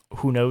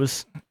 who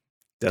knows?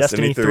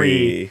 Destiny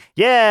 3.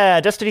 Yeah,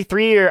 Destiny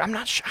 3, or I'm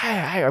not sure.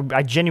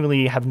 I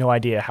genuinely have no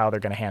idea how they're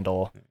going to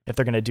handle, if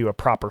they're going to do a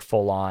proper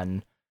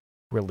full-on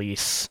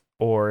release,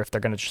 or if they're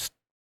going to just,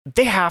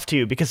 they have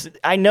to, because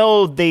I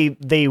know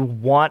they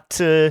want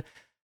to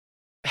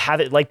have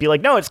it like be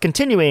like, no, it's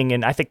continuing,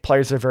 and I think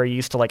players are very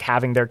used to like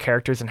having their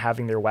characters and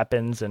having their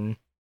weapons, and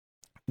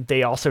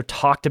they also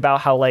talked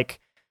about how like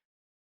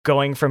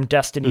going from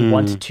Destiny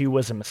 1 to 2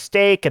 was a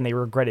mistake, and they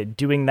regretted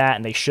doing that,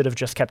 and they should have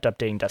just kept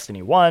updating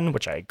Destiny 1,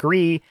 which I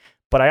agree.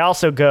 But I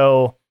also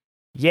go,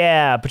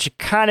 yeah, but you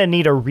kind of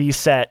need a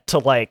reset to,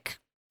 like,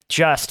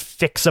 just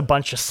fix a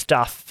bunch of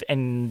stuff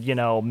and, you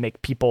know,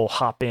 make people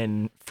hop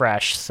in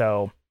fresh.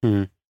 So,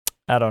 I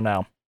don't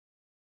know.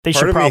 They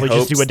should probably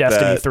just do a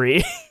Destiny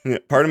 3.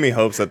 Part of me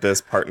hopes that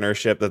this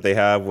partnership that they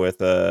have with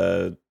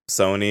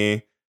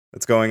Sony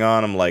that's going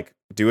on, I'm like,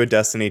 do a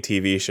Destiny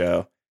TV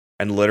show.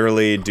 And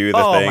literally do the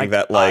thing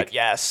that like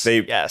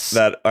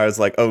that I was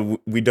like, oh,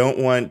 we don't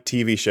want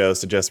TV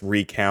shows to just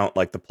recount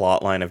like the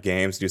plot line of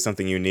games, do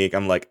something unique.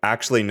 I'm like,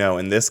 actually no,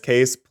 in this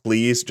case,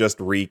 please just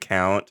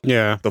recount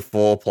the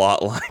full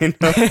plot line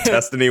of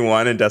Destiny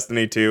 1 and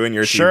Destiny 2 in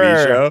your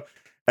TV show.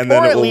 And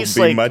then it will be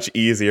like, much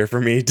easier for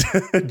me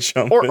to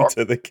jump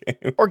into the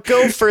game. Or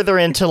go further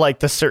into like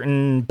the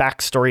certain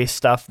backstory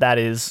stuff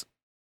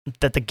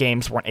that the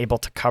games weren't able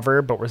to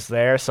cover, but was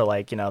there. So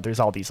like, you know, there's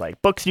all these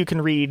like books you can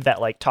read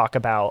that like talk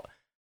about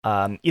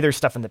either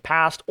stuff in the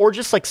past or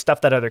just like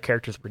stuff that other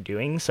characters were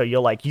doing. So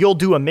you'll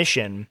do a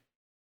mission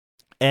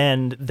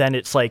and then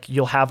it's like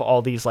you'll have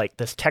all these like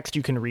this text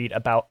you can read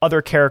about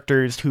other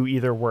characters who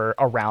either were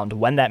around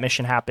when that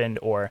mission happened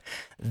or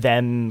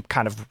them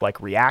kind of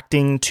like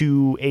reacting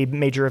to a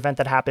major event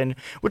that happened,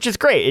 which is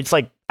great. It's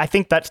like, I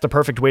think that's the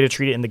perfect way to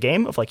treat it in the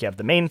game of like you have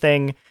the main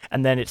thing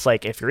and then it's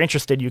like if you're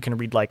interested you can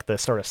read like the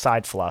sort of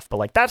side fluff, but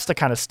like that's the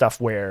kind of stuff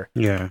where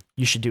you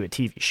should do a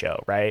TV show,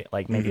 right?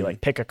 Like maybe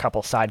like pick a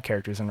couple side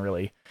characters and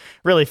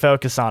really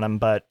focus on them,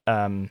 but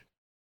I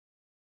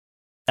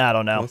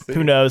don't know.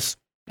 Who knows?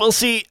 We'll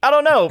see. I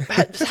don't know.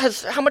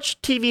 How much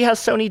TV has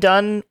Sony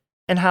done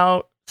and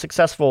how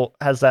successful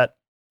has that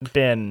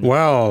been?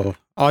 Well,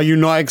 are you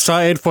not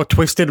excited for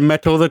Twisted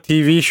Metal, the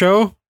TV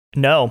show?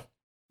 No.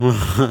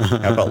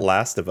 How about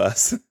Last of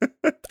Us?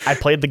 I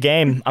played the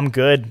game. I'm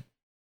good.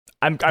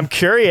 I'm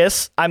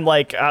curious. I'm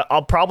like,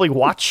 I'll probably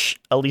watch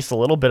at least a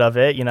little bit of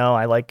it. You know,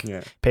 I like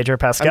Pedro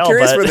Pascal. I'm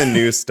curious for the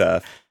new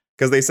stuff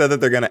because they said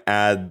that they're going to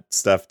add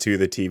stuff to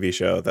the TV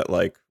show that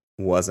like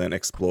wasn't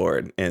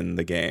explored in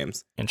the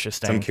games.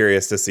 Interesting. So I'm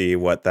curious to see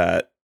what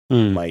that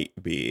might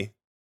be.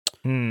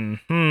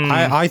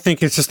 I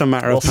think it's just a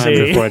matter of time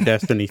before a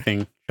Destiny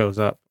thing shows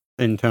up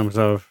in terms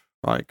of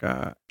like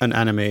an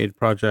animated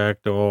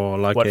project or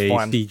like a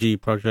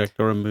CG project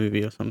or a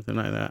movie or something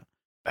like that.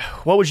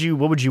 What would you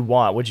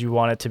want? Would you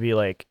want it to be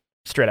like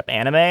straight up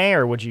anime,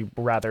 or would you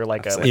rather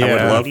like a? I would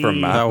love for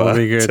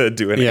Mappa to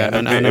do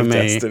an anime of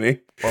Destiny.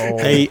 Oh.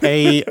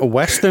 A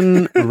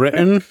Western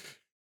written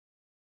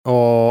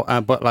or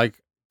but like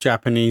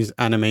Japanese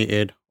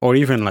animated or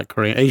even like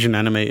Korean Asian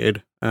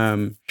animated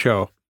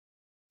show.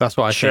 That's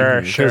what I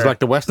think. Because like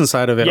the Western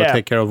side of it will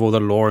take care of all the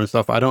lore and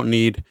stuff. I don't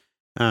need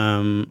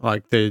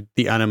like the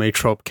anime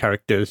trope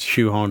characters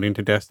shoehorned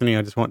into Destiny.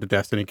 I just want the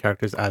Destiny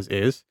characters as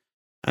is,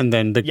 and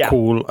then the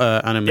cool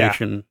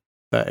animation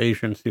that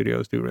Asian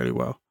studios do really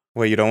well.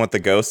 Well, you don't want the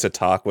ghost to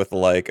talk with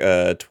like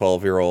a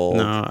 12-year-old.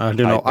 No, I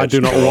do not. I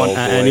do not want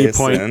at any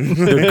point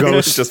the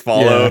ghost just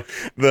follow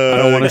the. I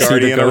don't want to see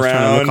the ghost around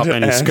trying to look up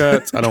any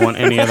skirts. I don't want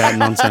any of that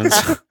nonsense.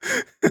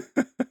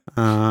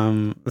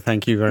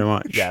 Thank you very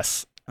much.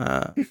 Yes.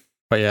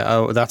 But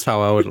yeah, that's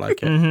how I would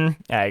like it.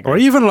 Mm-hmm. I agree. Or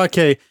even like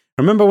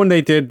remember when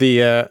they did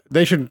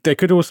they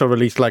could also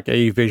release like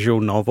a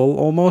visual novel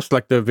almost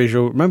like the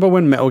visual. Remember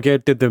when Metal Gear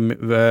did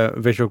the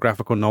visual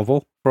graphical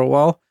novel for a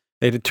while?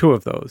 They did 2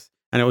 of those,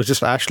 and it was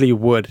just Ashley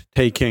Wood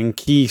taking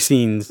key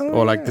scenes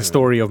or like the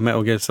story of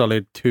Metal Gear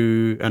Solid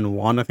 2 and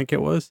 1, I think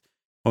it was.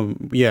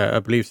 Yeah, I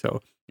believe so.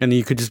 And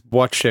you could just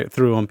watch it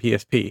through on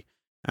PSP,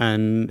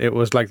 and it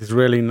was like this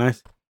really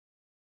nice.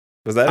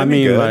 Was that? I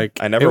mean, good? Like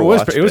I never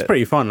watched it. It was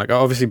pretty fun. Like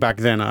obviously back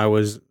then I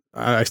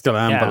still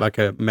am, but like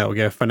a Metal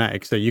Gear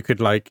fanatic. So you could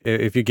like,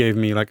 if you gave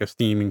me like a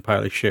steaming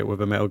pile of shit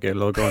with a Metal Gear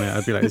logo on it,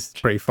 I'd be like, this is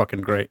pretty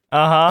fucking great.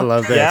 I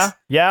love this.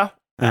 Yeah.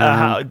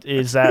 How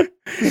is that?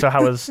 So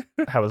how was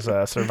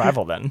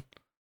survival then?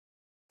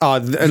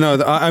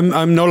 No,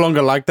 I'm no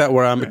longer like that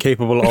where I'm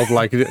capable of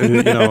like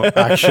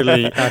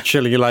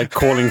actually like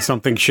calling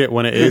something shit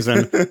when it is,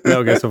 and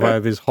Metal Gear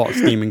Survive is hot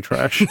steaming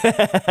trash.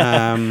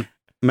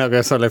 Metal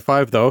Gear Solid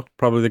 5 though,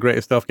 probably the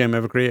greatest stealth game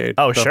ever created.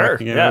 Oh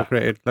sure, ever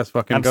created. Let's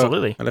fucking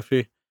absolutely. Go.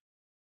 LFG.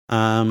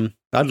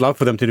 I'd love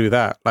for them to do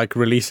that, like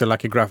release a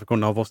graphical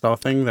novel style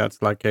thing. That's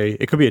like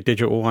it could be a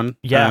digital one,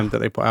 that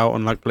they put out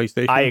on like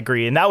PlayStation. I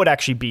agree, and that would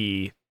actually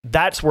be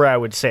that's where I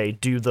would say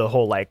do the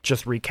whole like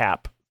just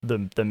recap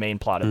the main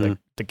plot of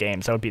the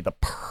games. That would be the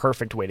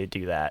perfect way to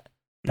do that.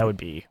 That would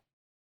be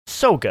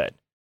so good.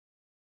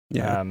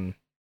 Yeah.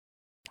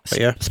 But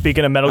yeah.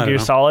 Speaking of Metal Gear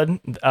Solid,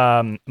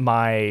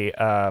 my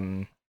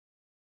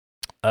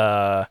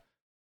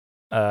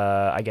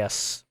I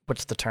guess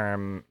what's the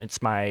term?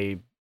 It's my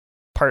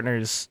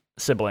partner's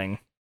sibling.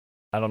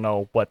 I don't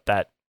know what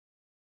that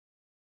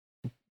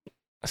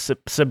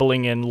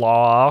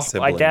sibling-in-law,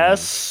 I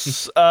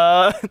guess.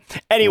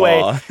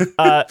 Anyway,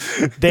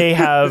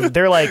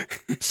 they're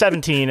like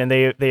 17 and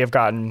they have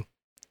gotten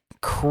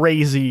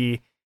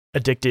crazy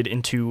addicted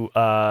into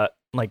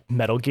like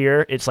Metal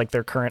Gear. It's like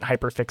their current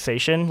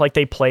hyperfixation. Like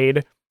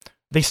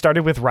they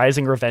started with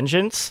Rising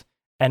Revengeance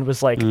and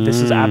was like,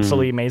 this is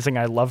absolutely amazing.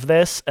 I love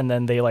this. And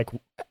then they like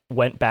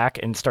went back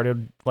and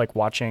started like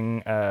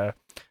watching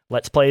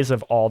Let's Plays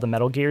of all the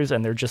Metal Gears,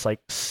 and they're just like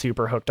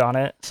super hooked on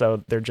it.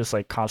 So they're just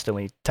like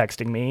constantly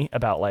texting me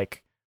about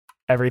like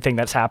everything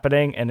that's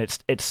happening, and it's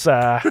it's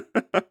a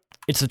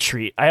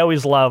treat. I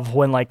always love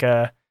when like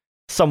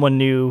someone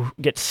new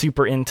gets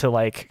super into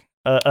like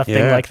a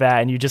thing like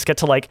that, and you just get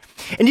to like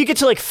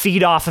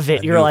feed off of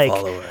it. You're like,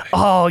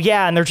 oh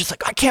yeah, and they're just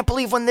like, I can't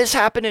believe when this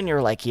happened, and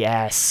you're like,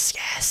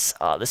 yes,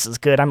 oh, this is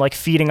good. I'm like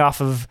feeding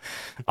off of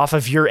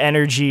your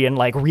energy and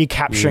like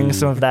recapturing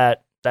some of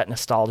that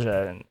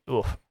nostalgia, and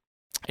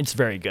it's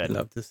very good.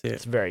 Love to see it.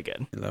 It's very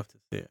good. Love to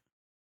see it.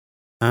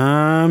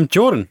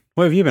 Jordan,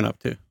 what have you been up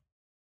to?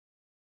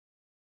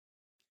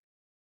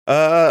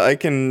 I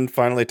can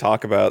finally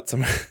talk about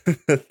some of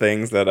the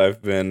things that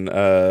I've been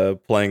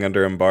playing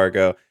under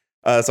embargo.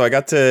 So I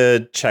got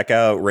to check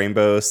out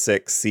Rainbow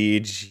Six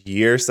Siege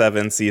Year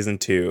 7 Season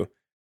 2.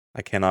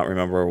 I cannot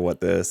remember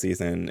what the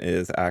season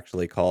is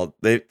actually called.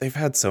 They've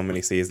had so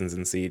many seasons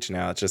in Siege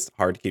now, it's just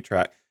hard to keep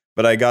track.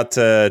 But I got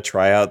to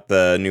try out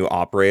the new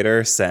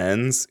operator,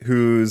 Sens,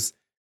 who's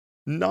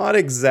not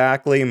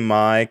exactly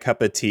my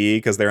cup of tea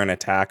because they're an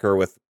attacker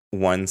with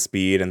 1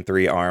 speed and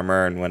 3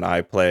 armor. And when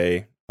I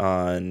play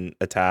on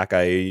attack,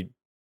 I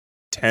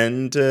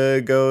tend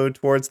to go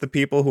towards the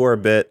people who are a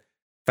bit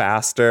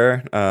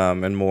faster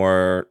and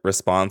more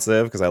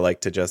responsive because I like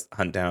to just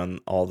hunt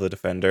down all the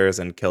defenders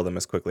and kill them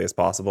as quickly as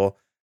possible.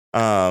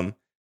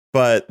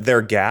 But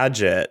their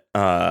gadget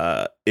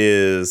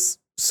is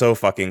so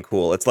fucking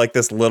cool. It's like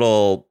this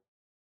little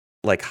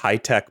like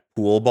high-tech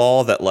pool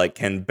ball that like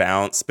can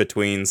bounce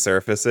between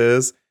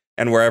surfaces,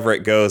 and wherever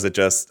it goes it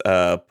just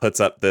puts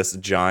up this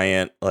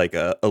giant like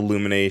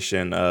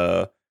illumination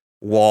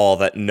wall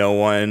that no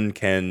one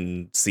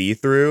can see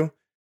through.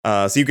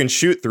 So you can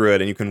shoot through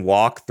it and you can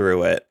walk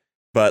through it,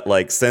 but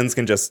like Sens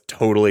can just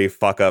totally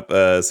fuck up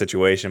a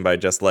situation by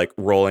just like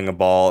rolling a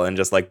ball and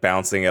just like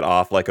bouncing it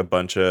off like a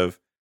bunch of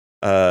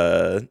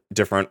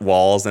different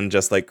walls and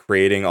just like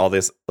creating all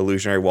this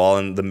illusionary wall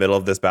in the middle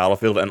of this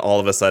battlefield, and all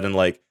of a sudden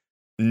like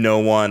no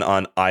one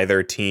on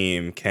either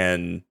team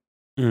can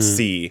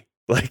see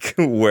like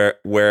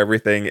where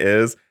everything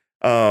is,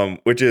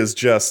 which is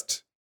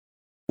just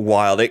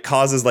wild. It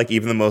causes like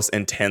even the most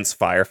intense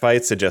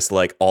firefights to just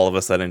like all of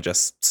a sudden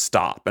just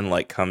stop and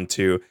like come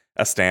to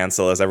a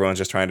standstill as everyone's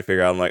just trying to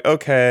figure out. I'm like,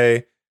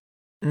 okay,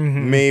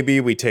 maybe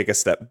we take a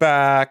step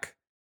back.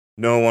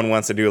 No one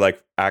wants to do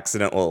like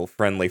accidental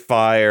friendly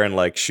fire and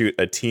like shoot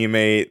a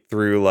teammate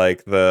through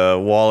like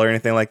the wall or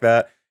anything like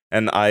that.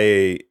 And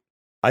I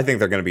think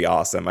they're going to be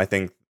awesome. I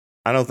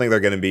don't think they're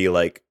going to be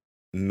like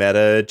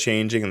meta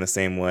changing in the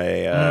same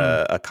way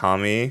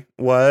Akami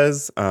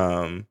was,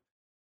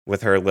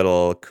 with her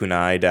little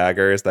kunai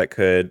daggers that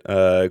could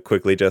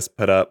quickly just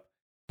put up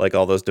like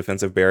all those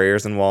defensive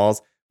barriers and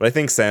walls. But I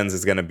think Sens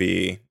is going to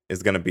be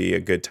a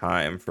good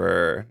time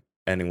for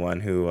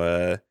anyone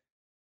who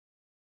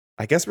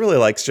I guess really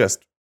likes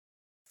just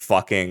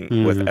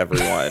fucking with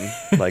everyone,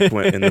 like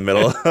when in the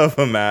middle of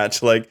a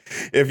match. Like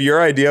if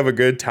your idea of a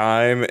good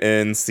time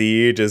in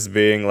Siege is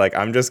being like,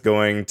 I'm just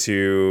going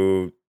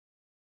to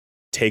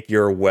take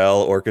your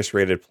well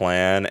orchestrated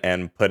plan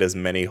and put as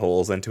many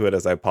holes into it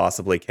as I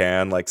possibly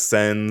can, like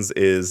Sens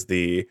is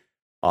the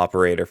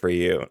operator for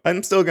you.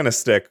 I'm still gonna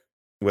stick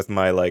with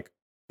my like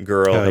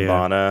girl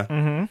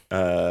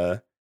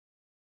Hibana,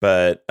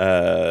 but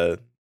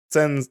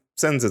Sens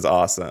is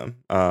awesome.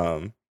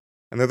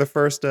 And they're the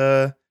first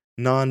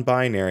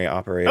non-binary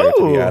operator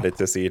to be added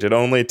to Siege. It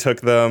only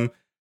took them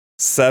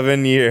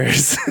 7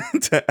 years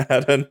to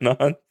add a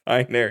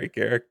non-binary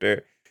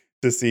character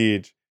to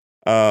Siege,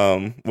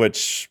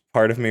 which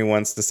part of me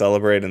wants to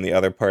celebrate and the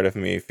other part of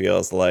me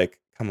feels like,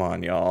 come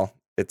on, y'all,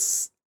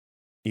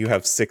 you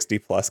have 60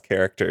 plus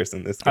characters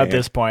in this game at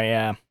this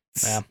point.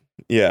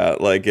 Yeah,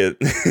 like it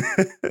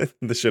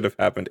this should have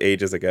happened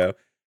ages ago.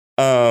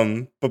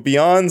 But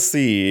beyond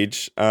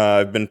Siege,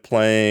 I've been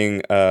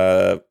playing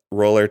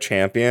Roller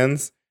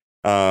Champions,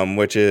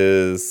 which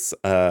is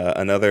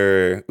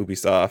another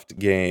Ubisoft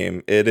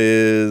game. It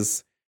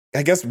is,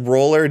 I guess,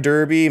 roller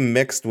derby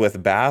mixed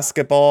with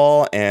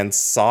basketball and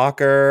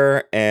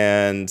soccer,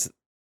 and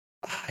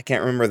I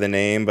can't remember the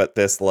name, but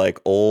this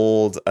like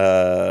old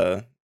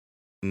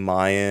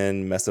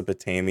Mayan,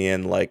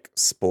 Mesopotamian like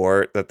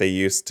sport that they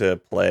used to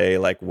play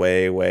like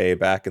way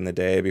back in the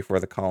day before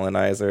the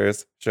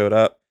colonizers showed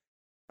up.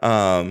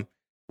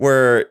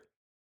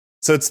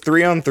 So it's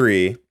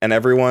 3-on-3 and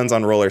everyone's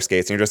on roller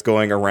skates and you're just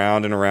going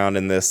around and around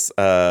in this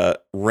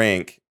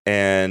rink,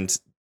 and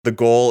the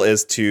goal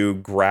is to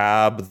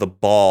grab the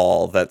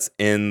ball that's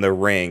in the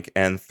rink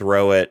and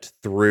throw it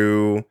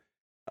through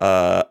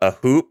a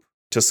hoop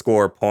to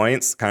score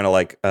points, kind of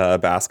like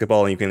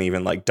basketball, and you can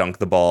even like dunk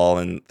the ball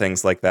and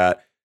things like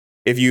that.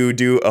 If you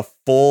do a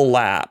full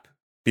lap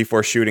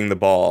before shooting the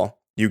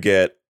ball, you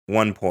get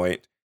 1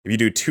 point. If you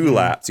do 2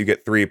 laps, you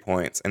get 3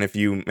 points. And if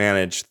you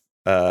manage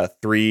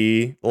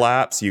 3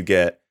 laps, you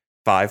get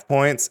 5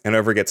 points, and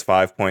whoever gets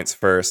 5 points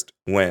first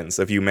wins.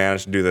 So if you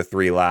manage to do the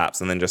 3 laps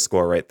and then just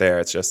score right there,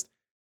 it's just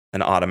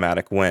an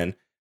automatic win.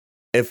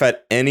 If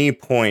at any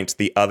point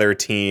the other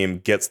team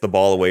gets the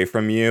ball away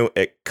from you,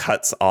 it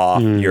cuts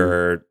off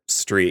your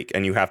streak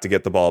and you have to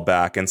get the ball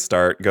back and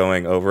start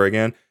going over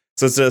again.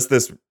 So it's just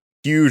this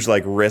huge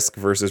like risk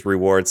versus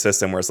reward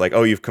system where it's like,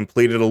 oh, you've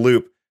completed a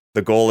loop.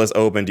 The goal is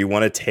open. Do you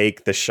want to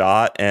take the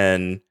shot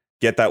and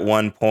get that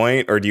 1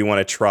 point, or do you want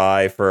to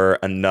try for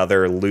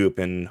another loop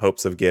in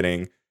hopes of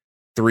getting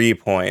 3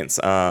 points?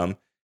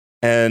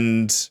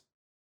 And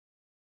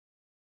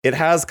it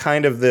has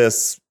kind of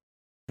this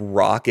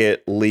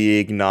Rocket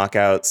League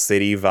Knockout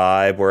City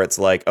vibe where it's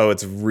like, oh,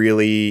 it's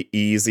really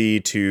easy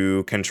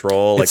to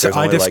control. Like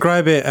I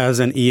describe it as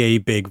an EA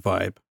big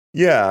vibe.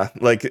 Yeah,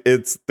 like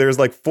there's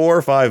like 4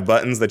 or 5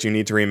 buttons that you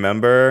need to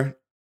remember.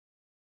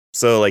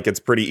 So like it's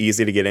pretty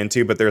easy to get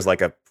into, but there's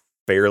like a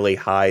fairly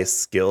high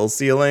skill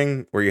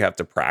ceiling where you have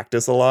to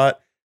practice a lot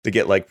to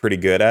get like pretty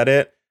good at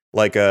it.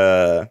 Like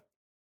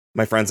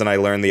my friends and I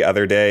learned the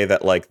other day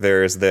that like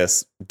there's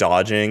this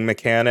dodging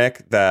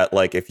mechanic that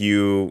like if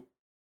you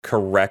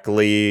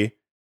correctly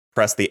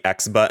press the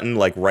X button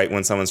like right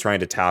when someone's trying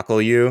to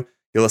tackle you,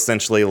 you'll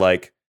essentially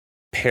like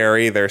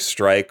parry their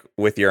strike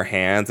with your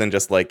hands and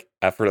just like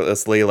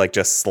effortlessly like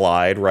just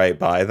slide right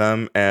by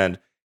them. And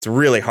it's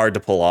really hard to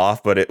pull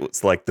off, but it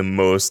was like the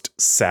most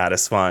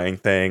satisfying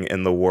thing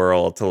in the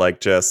world to like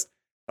just,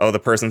 oh, the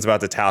person's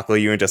about to tackle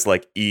you and just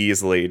like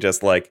easily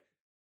just like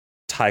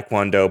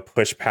taekwondo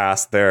push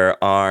past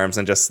their arms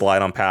and just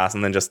slide on past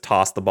and then just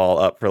toss the ball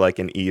up for like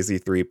an easy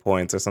 3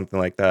 points or something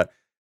like that.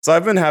 So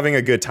I've been having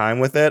a good time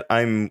with it.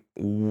 I'm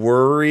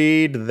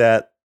worried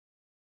that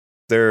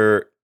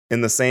they're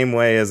in the same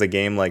way as a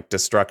game like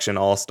Destruction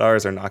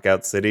All-Stars or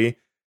Knockout City,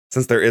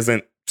 since there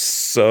isn't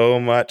so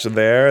much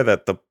there,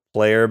 that the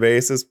player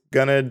base is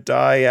gonna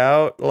die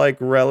out like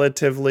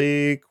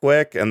relatively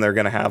quick, and they're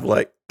gonna have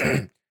like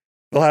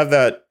they'll have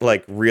that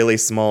like really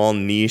small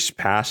niche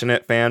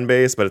passionate fan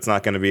base, but it's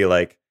not gonna be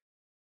like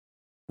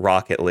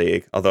Rocket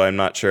League, although I'm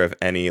not sure if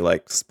any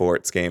like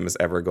sports game is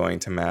ever going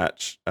to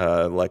match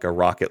like a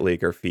Rocket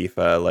League or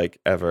FIFA like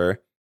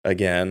ever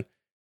again.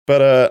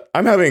 But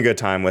I'm having a good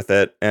time with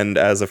it, and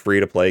as a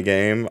free to play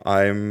game,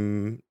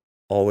 I'm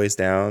always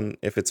down.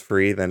 If it's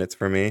free, then it's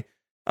for me.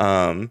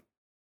 And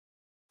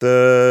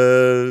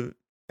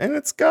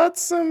it's got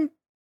some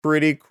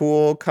pretty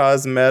cool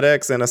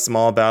cosmetics and a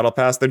small battle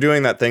pass. They're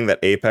doing that thing that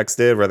Apex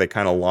did where they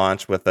kind of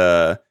launch with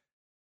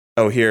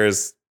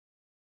here's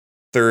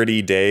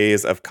 30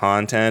 days of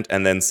content,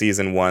 and then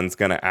season 1's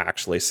gonna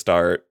actually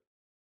start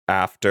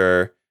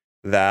after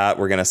that.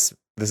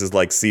 This is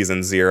like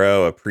season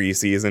 0, a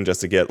preseason,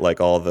 just to get like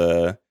all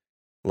the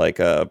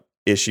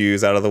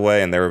issues out of the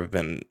way. And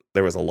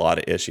there was a lot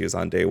of issues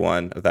on day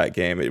 1 of that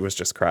game. It was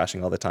just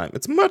crashing all the time.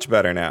 It's much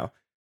better now.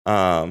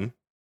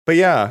 But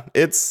yeah,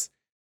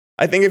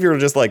 I think if you're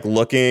just like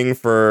looking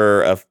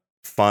for a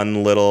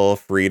fun little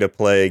free to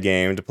play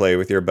game to play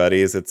with your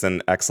buddies, it's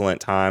an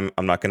excellent time.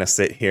 I'm not going to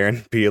sit here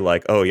and be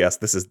like, oh yes,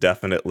 this is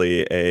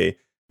definitely a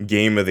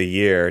game of the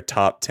year,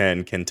 top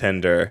 10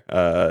 contender.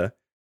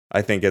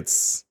 I think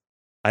it's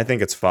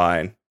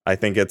fine. I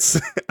think it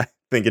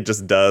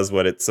just does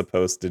what it's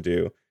supposed to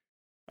do.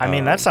 I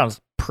mean, that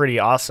sounds pretty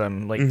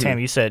awesome. Like, Tam,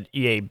 you said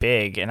EA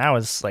big, and I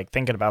was like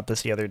thinking about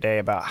this the other day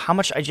about how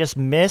much I just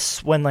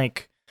miss when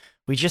like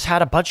we just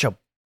had a bunch of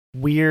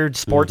weird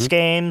sports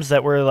games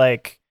that were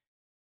like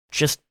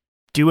just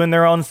doing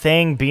their own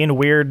thing, being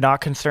weird,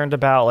 not concerned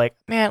about like,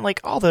 man, like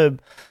all the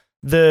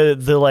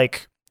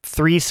like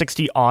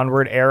 360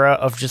 onward era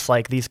of just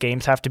like these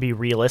games have to be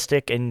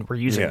realistic and we're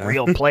using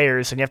real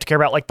players and you have to care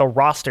about like the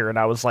roster. And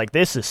I was like,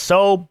 this is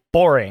so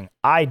boring.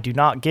 I do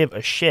not give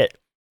a shit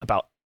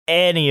about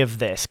any of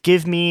this.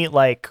 Give me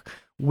like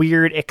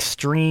weird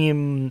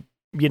extreme,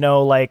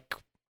 like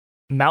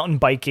mountain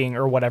biking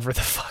or whatever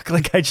the fuck.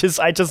 Like I just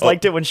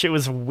liked it when shit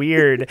was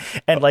weird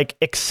and like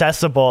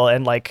accessible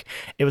and like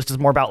it was just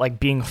more about like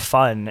being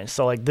fun.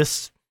 So like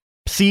this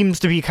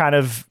seems to be kind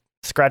of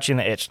scratching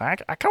the itch. I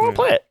kind of want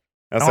to play it.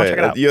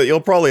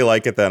 You'll probably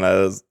like it then. I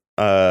was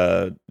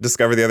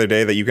discovered the other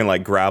day that you can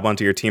like grab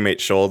onto your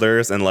teammates'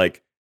 shoulders and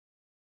like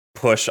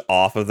push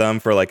off of them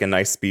for like a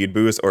nice speed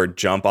boost, or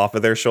jump off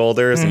of their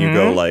shoulders and you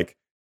go like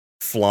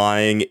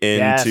flying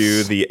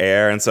into the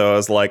air. And so I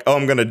was like, oh,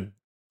 I'm gonna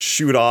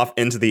shoot off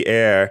into the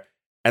air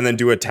and then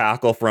do a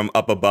tackle from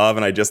up above,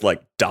 and I just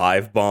like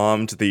dive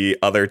bombed the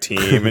other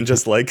team and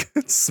just like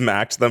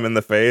smacked them in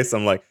the face.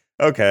 I'm like,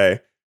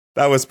 okay,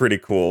 that was pretty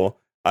cool.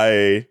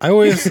 I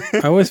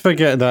always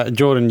forget that,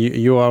 Jordan,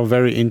 you are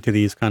very into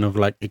these kind of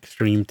like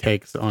extreme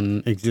takes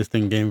on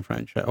existing game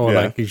franchise or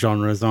like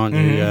genres, aren't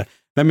you? Yeah.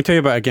 Let me tell you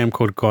about a game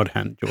called God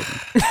Hand, Jordan.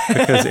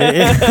 Because it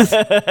is.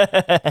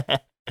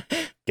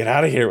 Get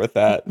out of here with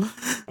that.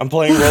 I'm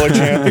playing Roller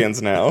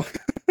Champions now.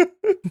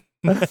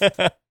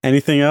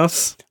 Anything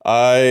else?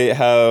 I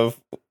have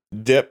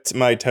dipped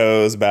my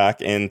toes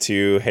back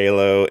into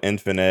Halo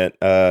Infinite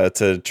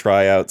to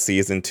try out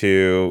Season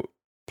 2,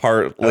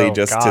 partly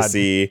to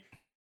see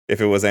if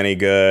it was any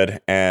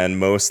good, and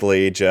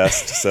mostly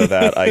just so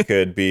that I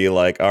could be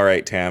like, all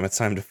right, Tam, it's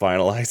time to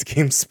finalize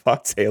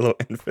GameSpot's Halo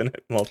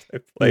Infinite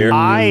multiplayer.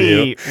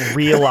 I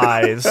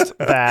realized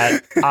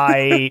that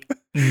I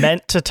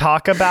meant to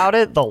talk about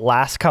it the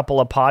last couple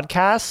of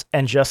podcasts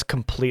and just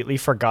completely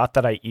forgot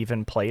that I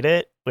even played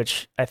it,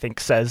 which I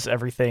think says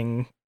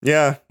everything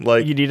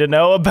like you need to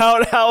know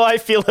about how I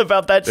feel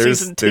about that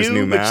Season 2,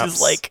 new maps. Which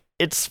is like,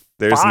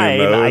 there's fine,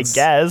 I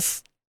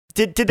guess.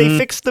 Did they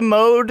fix the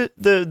mode,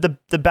 the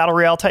Battle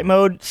Royale type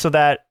mode, so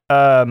that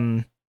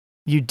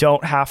you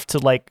don't have to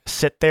like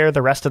sit there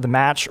the rest of the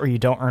match, or you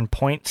don't earn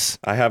points?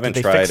 I haven't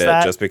tried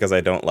it just because I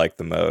don't like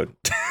the mode.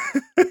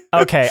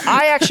 Okay,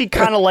 I actually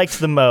kind of liked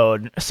the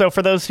mode. So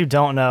for those who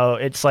don't know,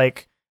 it's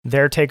like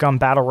their take on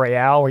Battle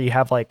Royale, where you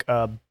have like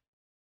I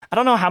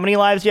don't know how many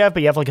lives you have,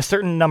 but you have like a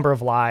certain number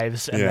of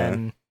lives, and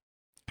then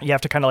you have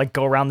to kind of like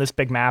go around this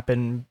big map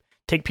and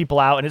take people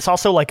out. And it's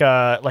also like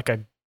a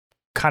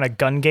kind of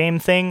gun game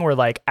thing where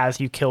like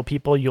as you kill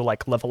people you'll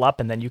like level up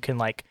and then you can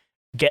like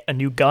get a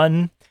new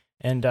gun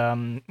and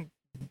and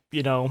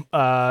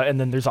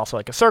then there's also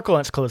like a circle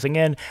and it's closing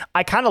in.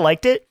 I kind of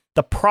liked it.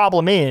 The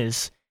problem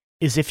is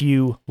if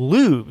you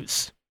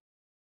lose,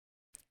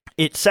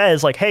 it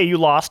says like, hey, you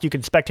lost, you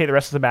can spectate the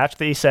rest of the match.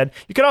 They said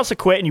you can also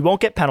quit and you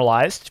won't get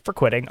penalized for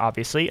quitting,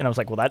 obviously. And I was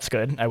like, well, that's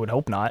good. I would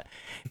hope not.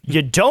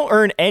 You don't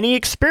earn any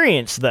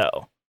experience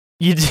though.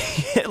 You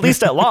at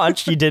least at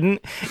launch you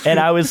didn't. And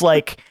I was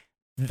like,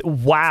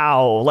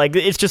 wow, like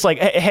it's just like,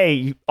 hey,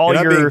 you're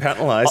not being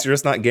penalized, you're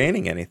just not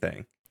gaining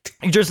anything.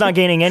 You're just not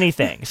gaining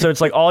anything. So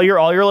it's like all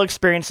your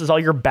experiences, all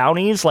your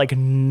bounties, like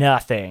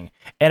nothing.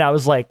 And I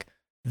was like,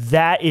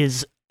 that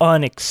is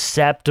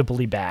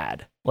unacceptably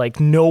bad. Like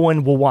no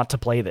one will want to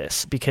play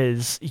this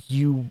because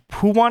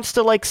who wants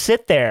to like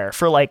sit there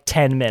for like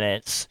 10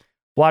 minutes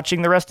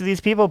watching the rest of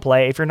these people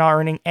play if you're not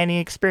earning any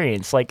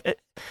experience?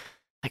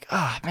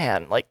 Oh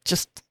man, like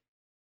just.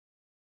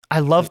 I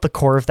love the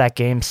core of that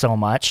game so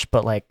much,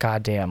 but like,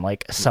 goddamn,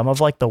 like some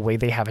of like the way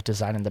they have it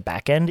designed in the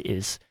back end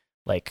is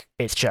like,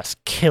 it's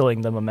just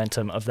killing the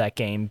momentum of that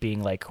game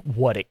being like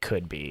what it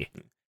could be.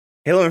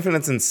 Halo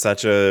Infinite's in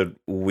such a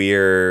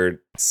weird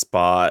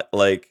spot.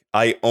 Like,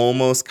 I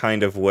almost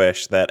kind of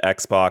wish that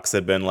Xbox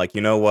had been like, you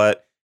know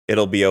what?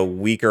 it'll be a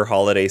weaker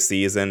holiday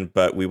season,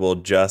 but we will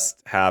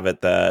just have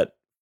it that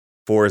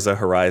Forza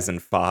Horizon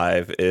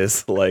 5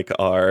 is like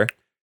our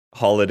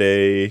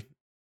holiday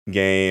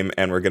game,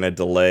 and we're going to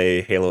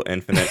delay Halo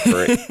Infinite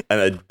for an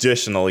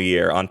additional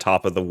year on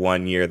top of the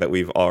 1 year that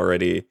we've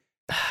already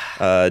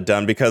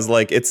done, because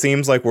like it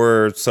seems like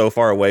we're so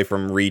far away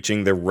from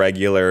reaching the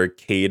regular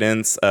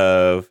cadence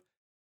of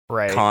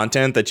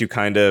content that you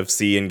kind of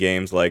see in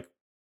games like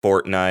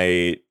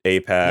Fortnite,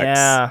 Apex,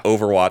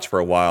 Overwatch for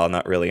a while,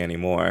 not really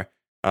anymore.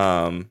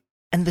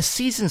 And the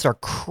seasons are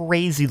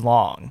crazy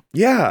long.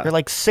 Yeah. They're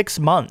like 6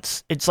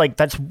 months. It's like,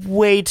 that's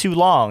way too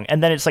long.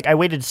 And then it's like, I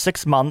waited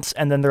 6 months,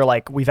 and then they're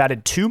like, we've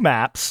added 2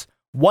 maps,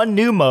 1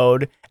 new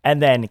mode,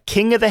 and then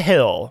King of the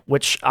Hill,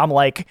 which I'm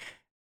like,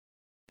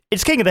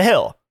 it's King of the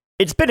Hill.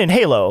 It's been in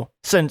Halo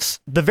since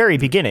the very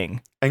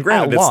beginning. And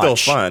granted, it's still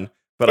fun,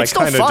 but I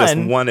kind of just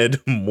wanted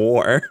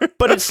more.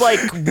 But it's like,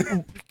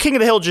 King of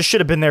the Hill just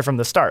should have been there from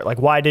the start. Like,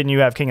 why didn't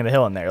you have King of the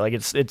Hill in there? Like,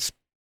 it's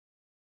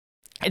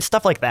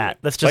stuff like that.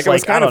 That's just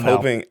like I don't know.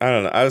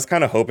 I was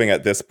kind of hoping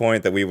at this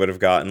point that we would have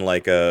gotten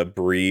like a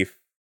brief,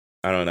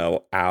 I don't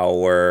know,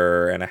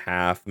 hour and a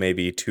half,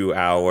 maybe 2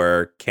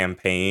 hour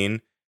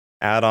campaign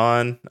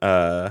add-on,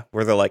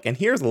 where they're like, and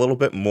here's a little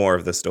bit more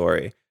of the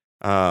story.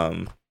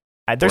 They're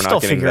still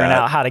figuring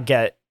out how to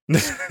get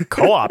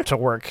co-op to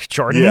work,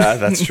 Jordan. Yeah,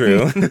 that's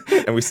true.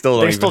 And we still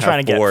don't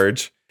even have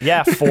Forge.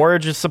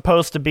 Forge is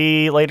supposed to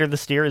be later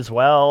this year as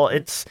well.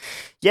 It's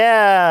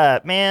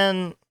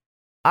man.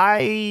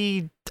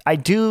 I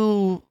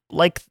do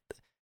like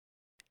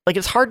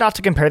it's hard not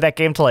to compare that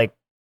game to like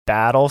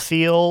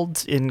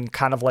Battlefield in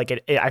kind of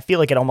like I feel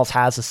like it almost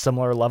has a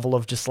similar level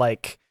of just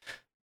like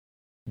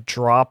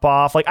drop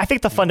off. Like I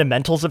think the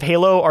fundamentals of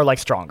Halo are like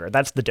stronger.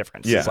 That's the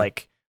difference. Yeah. It's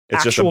like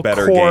it's just a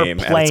better game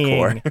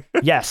playing. At its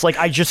core. Yes, like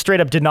I just straight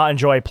up did not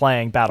enjoy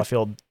playing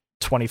Battlefield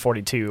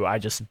 2042. I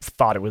just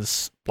thought it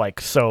was like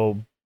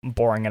so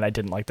boring, and I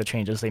didn't like the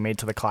changes they made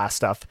to the class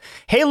stuff.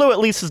 Halo at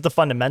least is the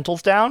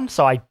fundamentals down,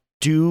 so I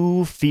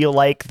do feel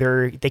like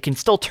they can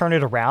still turn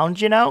it around,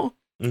 you know?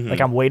 Mm-hmm.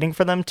 Like I'm waiting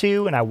for them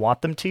to, and I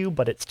want them to,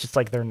 but it's just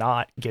like they're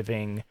not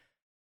giving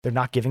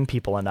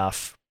people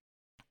enough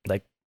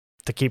like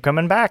to keep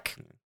coming back,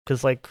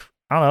 because like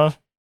I don't know,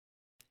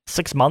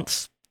 6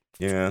 months.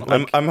 Yeah,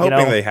 like, I'm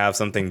hoping they have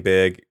something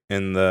big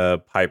in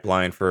the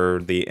pipeline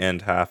for the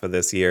end half of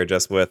this year,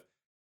 just with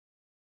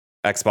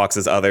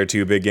Xbox's other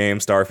 2 big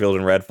games, Starfield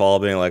and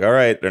Redfall, being like, all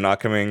right, they're not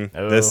coming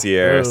this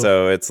year.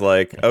 So it's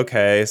like,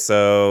 okay,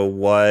 so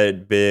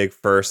what big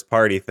first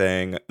party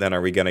thing then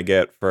are we going to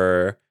get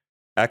for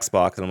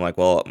Xbox? And I'm like,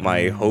 well,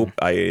 my hope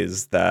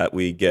is that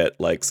we get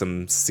like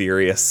some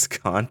serious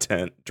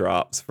content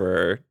drops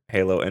for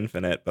Halo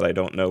Infinite, but I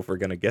don't know if we're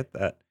going to get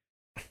that.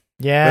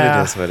 Yeah. But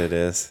it is what it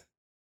is.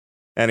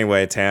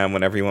 Anyway, Tam,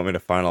 whenever you want me to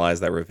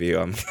finalize that review,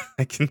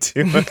 I can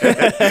do it.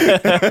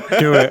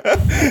 Do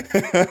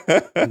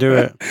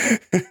it.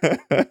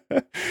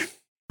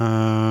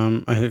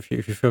 If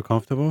you feel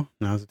comfortable,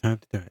 now's the time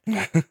to do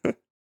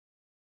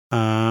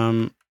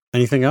it.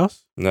 Anything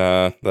else?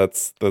 Nah,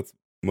 that's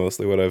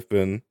mostly what I've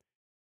been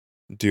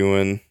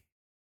doing.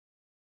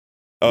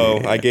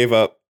 Oh, yeah. I gave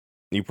up.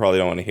 You probably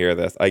don't want to hear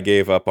this. I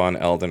gave up on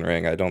Elden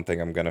Ring. I don't think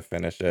I'm gonna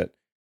finish it.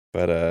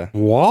 But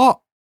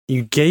what?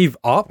 You gave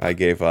up? I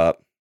gave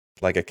up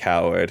like a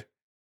coward.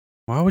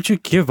 Why would you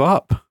give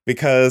up?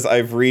 Because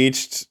I've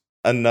reached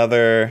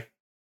another...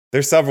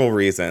 There's several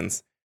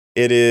reasons.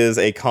 It is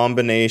a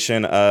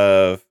combination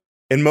of...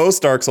 In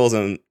most Dark Souls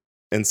and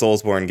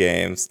Soulsborne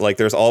games, like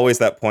there's always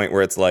that point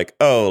where it's like,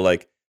 oh,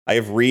 like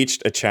I've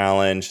reached a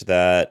challenge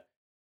that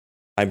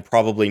I'm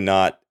probably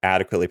not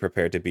adequately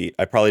prepared to beat.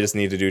 I probably just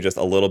need to do just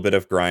a little bit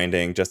of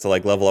grinding just to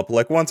like level up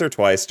like once or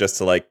twice just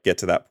to like get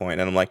to that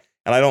point. And I'm like,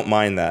 and I don't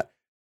mind that.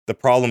 The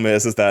problem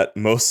is that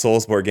most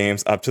Soulsborne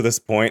games up to this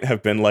point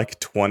have been like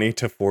 20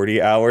 to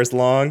 40 hours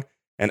long,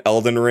 and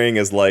Elden Ring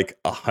is like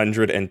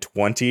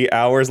 120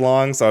 hours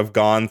long. So I've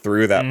gone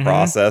through that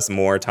process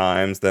more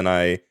times than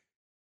I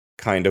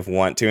kind of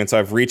want to. And so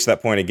I've reached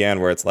that point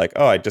again where it's like,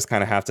 oh, I just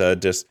kind of have to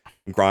just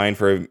grind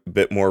for a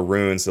bit more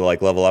runes to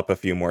like level up a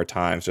few more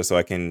times just so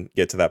I can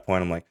get to that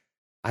point. I'm like,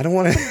 I don't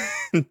want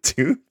to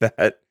do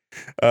that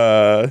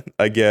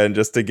again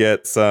just to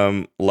get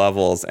some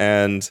levels.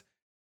 And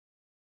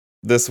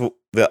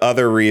the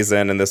other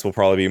reason, and this will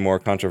probably be more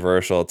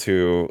controversial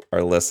to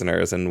our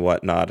listeners and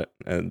whatnot,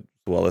 as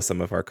well as some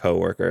of our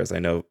coworkers. I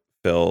know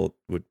Phil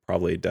would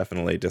probably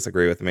definitely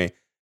disagree with me.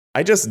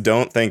 I just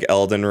don't think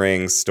Elden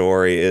Ring's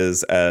story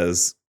is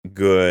as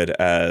good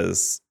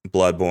as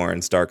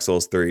Bloodborne's, Dark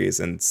Souls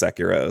 3's, and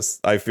Sekiro's.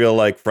 I feel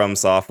like From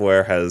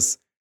Software has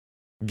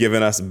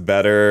given us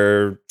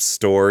better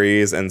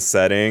stories and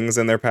settings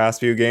in their past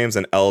few games,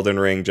 and Elden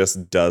Ring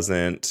just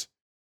doesn't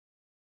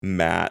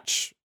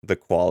match the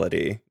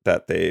quality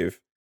that they've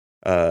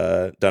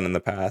done in the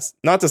past.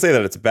 Not to say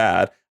that it's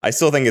bad. I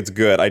still think it's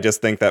good. I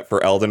just think that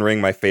for Elden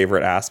Ring, my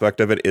favorite aspect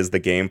of it is the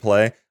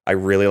gameplay. I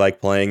really like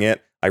playing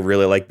it. I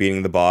really like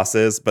beating the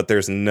bosses, but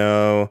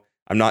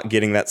I'm not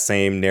getting that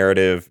same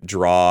narrative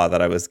draw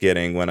that I was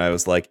getting when I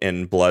was like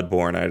in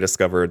Bloodborne and I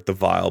discovered the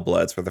Vile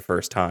Bloods for the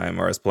first time,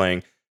 or I was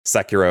playing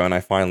Sekiro and I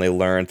finally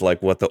learned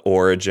like what the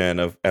origin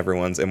of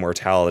everyone's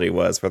immortality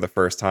was for the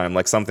first time.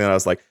 Like something that I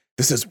was like,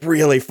 this is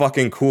really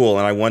fucking cool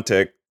and I want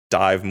to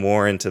dive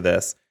more into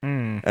this.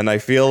 And I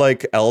feel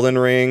like Elden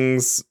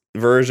Ring's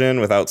version,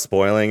 without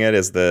spoiling it,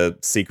 is the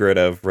Secret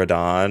of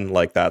Radahn.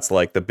 Like that's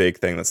like the big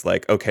thing that's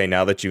like, okay,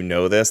 now that you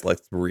know this,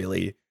 let's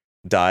really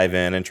dive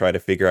in and try to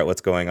figure out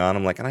what's going on.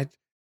 I'm like, and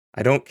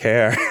I don't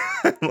care.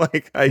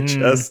 Like I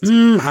just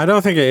I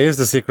don't think it is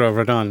the Secret of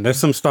Radahn. There's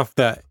some stuff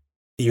that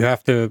you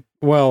have to,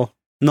 well,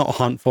 not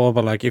hunt for,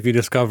 but like if you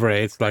discover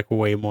it, it's like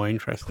way more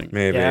interesting.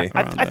 Maybe. Yeah,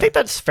 I think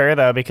that's fair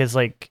though, because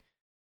like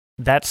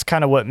that's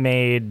kind of what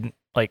made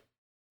like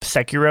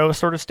Sekiro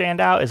sort of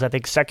stand out. Is I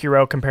think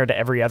Sekiro, compared to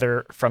every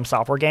other From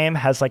Software game,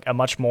 has like a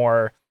much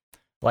more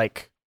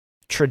like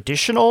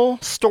traditional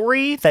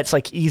story that's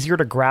like easier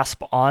to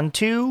grasp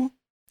onto,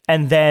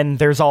 and then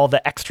there's all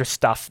the extra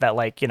stuff that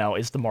like, you know,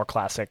 is the more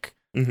classic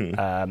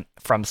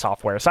From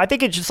Software. So I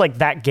think it's just like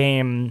that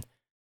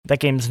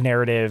game's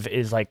narrative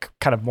is like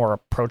kind of more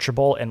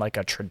approachable in like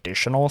a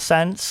traditional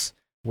sense,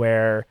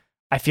 where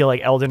I feel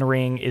like Elden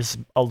Ring is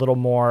a little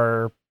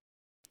more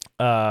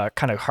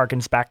kind of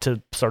harkens back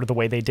to sort of the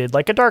way they did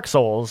like a Dark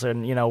Souls,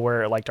 and you know,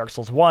 where like Dark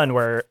Souls 1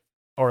 or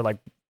like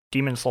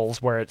Demon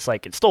Souls, where it's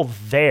like it's still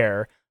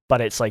there, but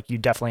it's like you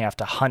definitely have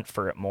to hunt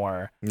for it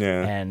more.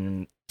 Yeah.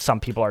 And some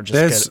people are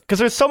just good, because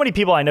there's so many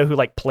people I know who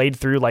like played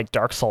through like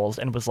Dark Souls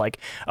and was like,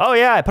 oh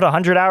yeah, I put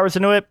 100 hours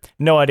into it,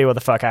 no idea what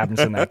the fuck happens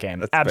in that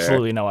game.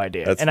 Absolutely no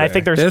idea. That's and fair. I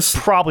think there's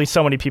probably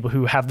so many people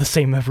who have the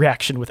same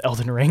reaction with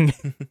Elden Ring.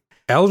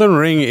 Elden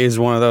Ring is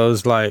one of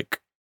those,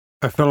 like,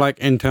 I feel like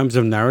in terms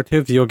of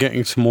narrative, you're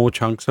getting small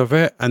chunks of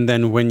it, and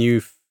then when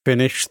you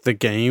finish the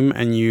game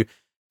and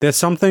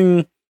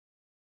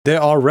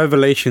there are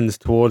revelations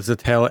towards the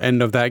tail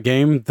end of that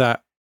game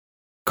that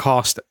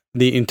cast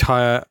the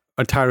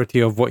entirety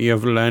of what you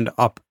have learned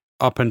up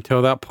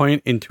until that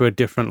point into a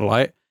different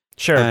light.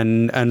 Sure.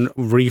 And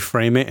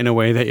reframe it in a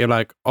way that you're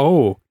like,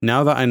 oh,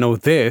 now that I know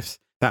this,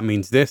 that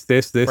means this,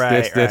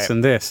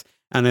 and this.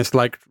 And it's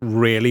like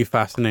really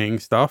fascinating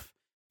stuff.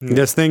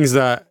 There's things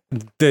that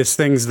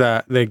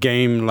the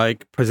game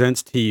like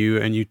presents to you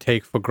and you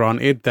take for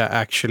granted that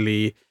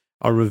actually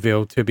are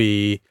revealed to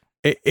be.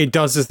 It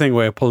does this thing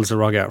where it pulls the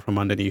rug out from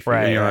underneath you,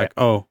 and you're like,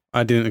 oh,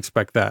 I didn't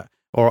expect that,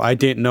 or I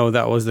didn't know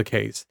that was the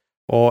case,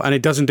 and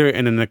it doesn't do it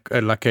in a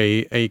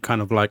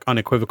kind of like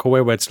unequivocal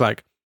way where it's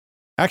like,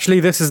 actually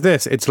this is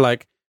this. It's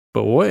like,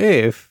 but what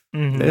if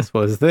this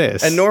was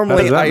this? And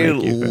normally I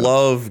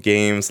love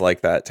games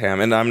like that,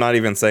 Tam. And I'm not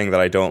even saying that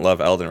I don't love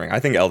Elden Ring. I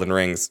think Elden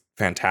Ring's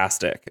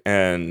fantastic.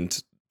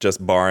 And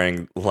just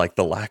barring like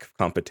the lack of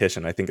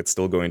competition, I think it's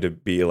still going to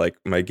be like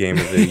my game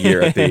of the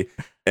year at the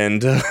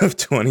end of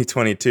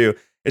 2022.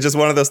 It's just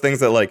one of those things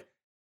that like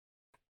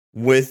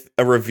with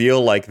a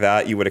reveal like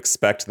that, you would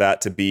expect that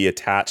to be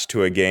attached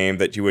to a game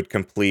that you would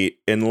complete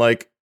in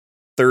like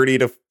 30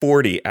 to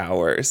 40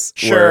 hours.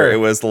 Sure. Where it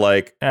was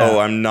like, oh,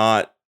 I'm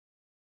not.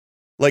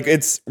 Like,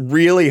 it's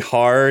really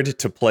hard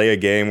to play a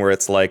game where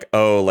it's like,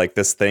 oh, like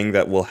this thing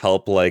that will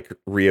help like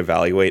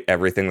reevaluate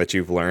everything that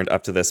you've learned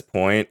up to this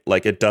point.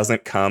 Like, it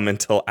doesn't come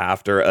until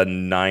after a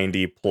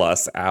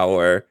 90+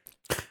 hour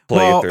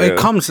playthrough.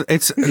 Well,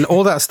 it's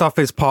all that stuff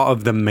is part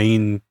of the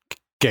main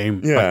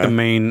game, like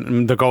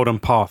the golden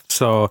path.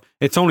 So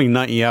it's only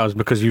 90 hours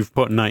because you've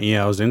put 90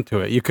 hours into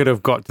it. You could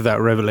have got to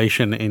that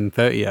revelation in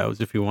 30 hours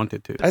if you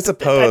wanted to. I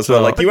suppose,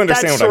 but like you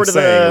understand what I'm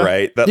saying,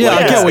 right? That,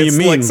 I get what you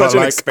mean. Like such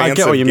an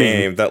expansive game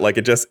mean. That like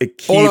it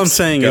keeps all I'm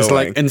saying going. Is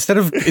like instead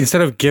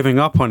of giving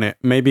up on it,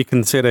 maybe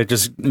consider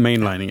just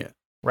mainlining it.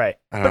 Right.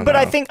 But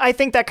I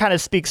think that kind of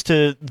speaks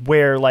to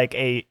where like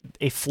a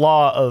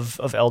flaw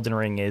of Elden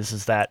Ring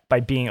is that by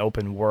being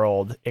open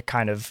world, it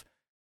kind of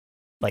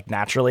like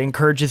naturally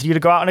encourages you to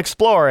go out and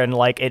explore, and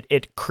like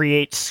it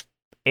creates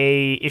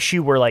a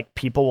issue where like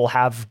people will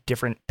have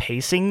different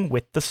pacing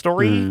with the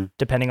story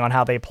depending on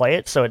how they play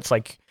it. So it's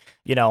like,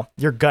 you know,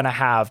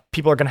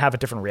 people are gonna have a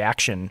different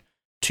reaction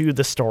to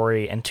the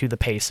story and to the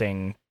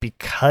pacing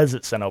because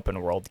it's an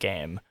open world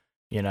game,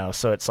 you know.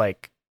 So it's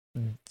like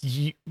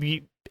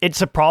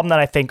it's a problem that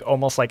I think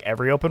almost like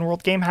every open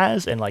world game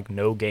has, and like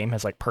no game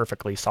has like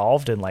perfectly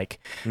solved. And like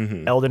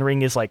Elden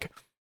Ring is like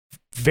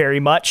very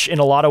much in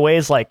a lot of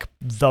ways like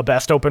the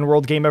best open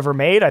world game ever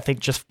made, I think,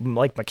 just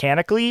like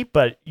mechanically.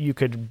 But you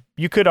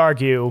could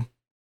argue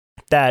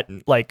that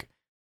like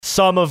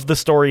some of the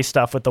story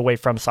stuff with the way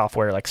From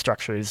Software like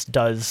structures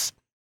does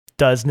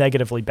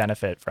negatively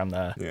benefit from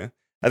the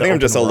I think I'm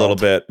just a little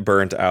bit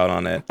burnt out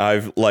on it.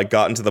 I've like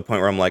gotten to the point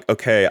where I'm like,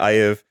 okay, I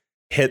have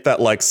hit that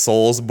like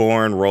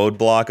Soulsborne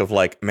roadblock of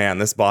like, man,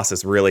 this boss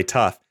is really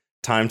tough.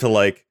 Time to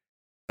like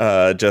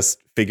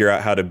just figure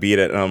out how to beat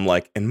it. And I'm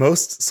like, in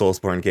most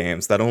Soulsborne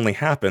games, that only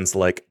happens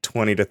like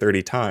 20 to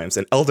 30 times.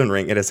 In Elden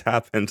Ring, it has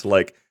happened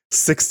like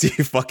 60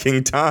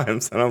 fucking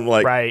times. And I'm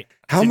like, right.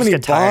 How many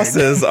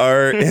bosses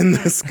are in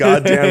this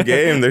goddamn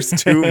game? There's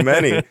too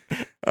many.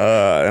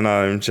 And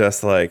I'm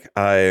just like,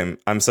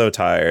 I'm so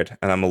tired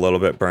and I'm a little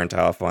bit burnt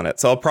off on it.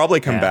 So I'll probably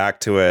come back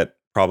to it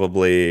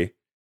probably,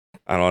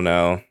 I don't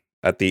know,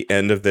 at the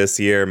end of this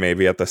year,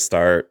 maybe at the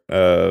start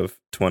of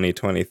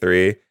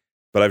 2023.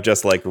 But I've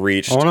just like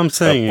reached all I'm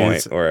saying a point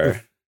is,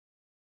 where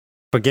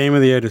for Game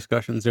of the Year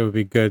discussions, it would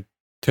be good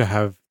to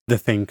have the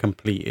thing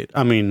completed.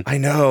 I mean, I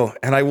know,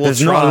 and I will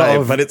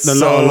try, but it's not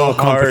so a lot of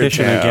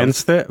competition hard,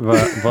 against it.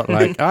 But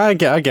like, I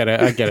get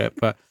it.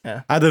 But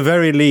at the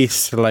very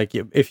least, like,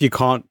 if you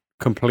can't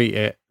complete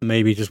it,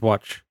 maybe just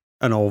watch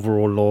an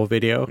overall lore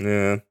video.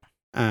 Yeah,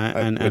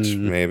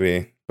 and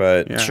maybe,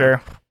 but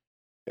sure.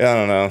 Yeah, I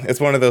don't know. It's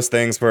one of those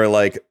things where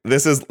like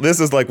this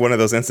is like one of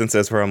those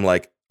instances where I'm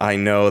like, I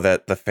know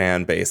that the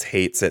fan base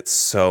hates it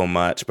so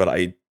much, but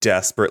I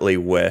desperately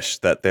wish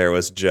that there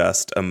was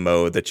just a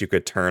mode that you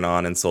could turn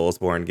on in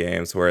Soulsborne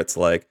games where it's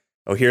like,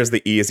 oh, here's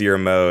the easier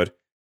mode,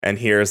 and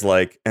here's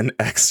like an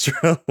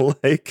extra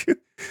like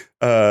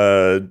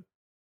I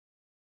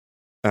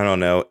don't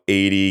know,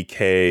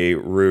 80k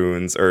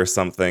runes or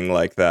something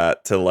like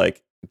that to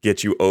like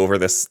get you over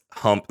this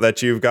hump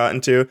that you've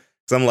gotten to.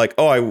 Because I'm like,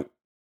 oh, I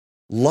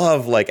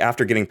love like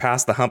after getting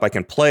past the hump I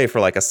can play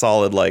for like a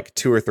solid like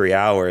 2 or 3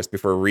 hours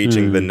before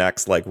reaching the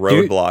next like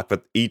roadblock,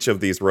 but each of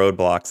these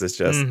roadblocks is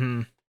just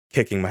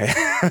kicking my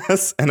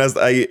ass. And as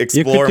I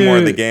explore more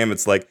of the game,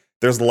 it's like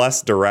there's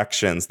less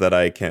directions that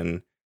I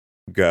can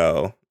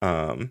go.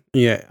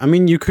 Yeah, I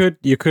mean you could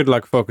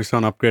like focus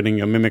on upgrading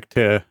your mimic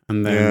tier,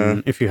 and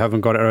then if you haven't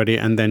got it already,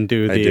 and then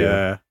do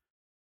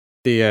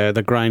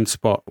the grind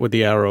spot with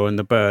the arrow and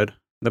the bird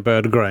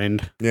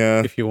grind,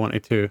 if you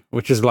wanted to,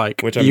 which is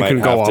like you can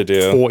go up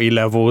 40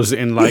 levels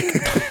in like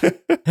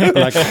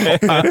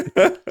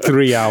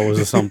 3 hours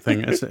or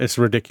something. It's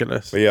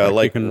ridiculous. But yeah,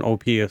 like you can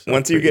OP yourself.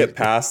 Once you get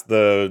past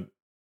the,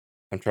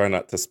 I'm trying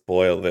not to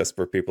spoil this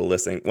for people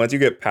listening. Once you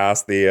get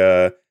past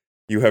the,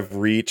 you have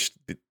reached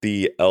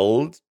the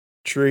Eld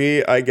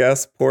tree, I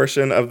guess,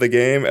 portion of the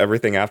game.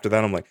 Everything after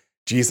that, I'm like,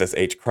 Jesus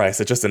H. Christ,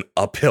 it's just an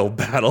uphill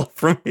battle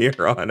from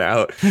here on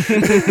out.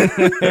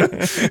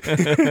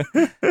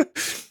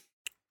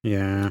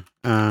 Yeah.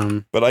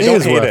 But I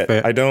don't hate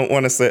it. I don't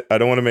want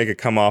to make it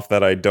come off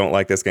that I don't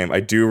like this game. I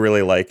do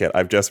really like it.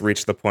 I've just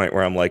reached the point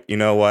where I'm like, you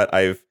know what?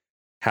 I've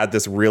had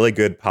this really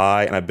good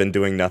pie and I've been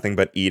doing nothing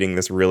but eating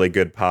this really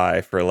good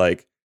pie for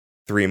like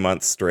 3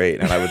 months straight,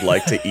 and I would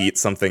like to eat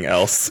something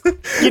else.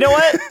 You know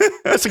what?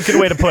 That's a good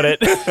way to put it.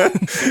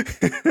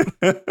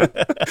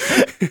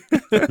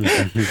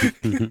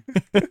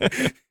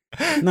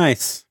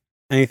 Nice.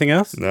 Anything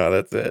else? No,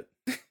 that's it.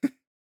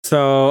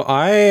 So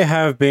I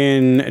have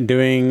been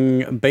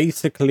doing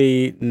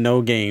basically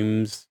no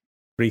games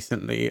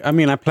recently. I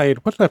mean, what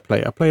did I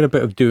play? I played a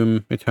bit of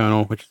Doom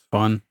Eternal, which is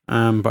fun.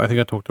 But I think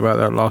I talked about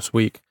that last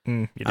week.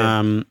 You did.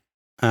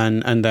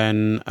 And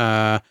then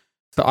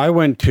so I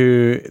went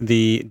to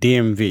the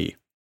DMV.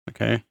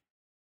 Okay.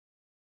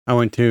 I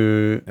went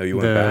to you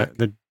went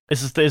back?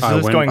 Is this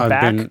going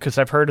back? Because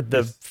I've heard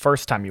the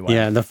first time you went.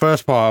 Yeah, the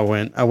first part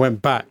I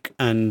went back,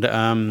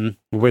 and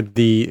with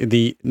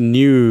the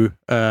new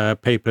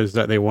papers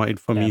that they wanted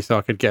for me, so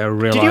I could get a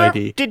real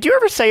ID. Did you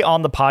ever say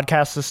on the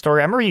podcast this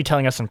story? I remember you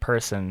telling us in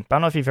person, but I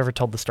don't know if you've ever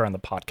told the story on the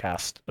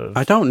podcast.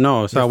 I don't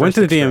know. So I went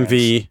to the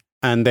DMV,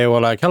 and they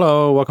were like,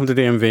 "Hello, welcome to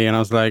DMV," and I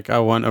was like, "I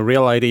want a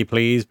real ID,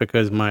 please,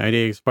 because my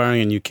ID is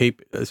expiring, and you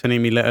keep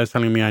sending me letters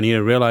telling me I need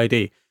a real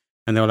ID."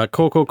 And they were like,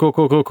 cool.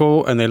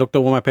 And they looked at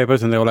all my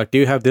papers and they were like, do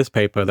you have this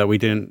paper that we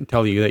didn't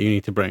tell you that you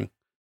need to bring?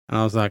 And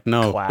I was like,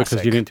 no,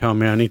 because you didn't tell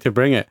me I need to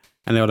bring it.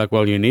 And they were like,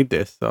 well, you need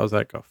this. So I was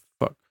like, oh,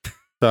 fuck.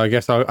 So I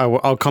guess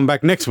I'll come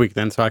back next week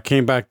then. So I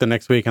came back the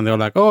next week and they were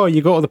like, oh,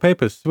 you got all the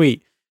papers.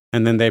 Sweet.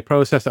 And then they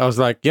processed it. I was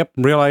like, yep,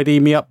 real ID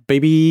me up,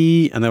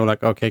 baby. And they were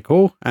like, okay,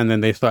 cool. And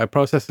then they started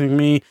processing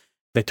me.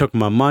 They took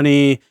my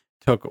money,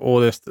 took all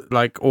this,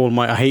 like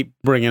I hate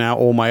bringing out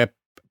all my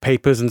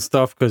papers and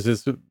stuff because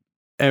it's,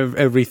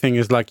 everything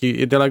is like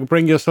they're like,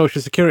 bring your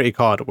social security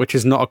card, which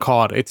is not a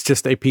card, it's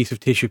just a piece of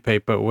tissue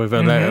paper with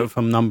a letter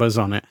from numbers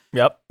on it.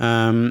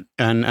 And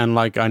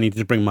like I needed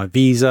to bring my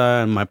visa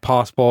and my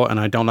passport, and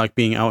I don't like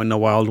being out in the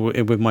wild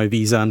with my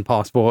visa and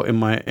passport in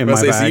my bag.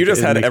 So you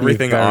just had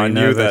everything on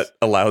you that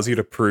allows you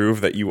to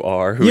prove that you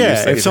are who you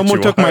say if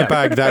someone took my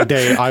bag that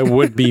day, I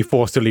would be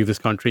forced to leave this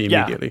country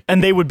immediately.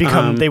 And they would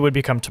become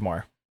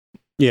Tamar.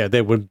 Yeah,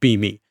 they would be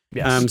me.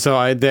 Yes. So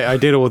I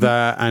did all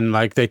that, and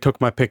like they took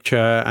my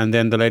picture, and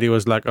then the lady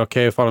was like,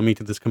 okay, follow me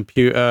to this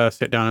computer,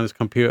 sit down on this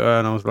computer,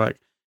 and I was like,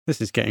 this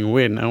is getting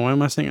weird now, why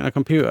am I sitting on a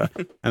computer?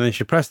 And then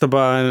she pressed the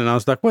button, and I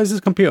was like, what is this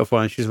computer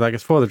for? And she's like,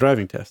 it's for the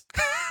driving test.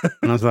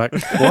 And I was like,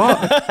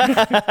 what?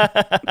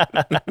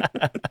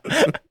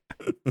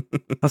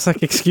 I was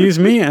like, excuse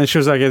me? And she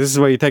was like, yeah, this is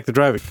where you take the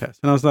driving test.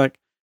 And I was like,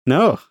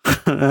 no,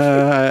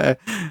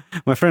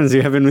 my friends,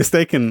 you have been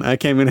mistaken. I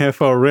came in here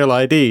for a real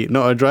ID,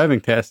 not a driving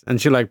test. And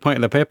she like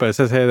pointed the paper. It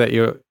says here that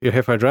you're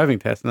here for a driving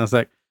test. And I was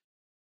like,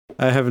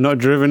 I have not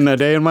driven a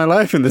day in my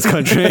life in this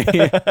country.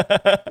 You're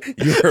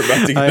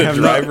about to get a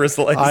driver's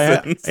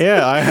license.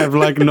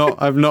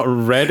 I've not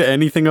read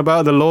anything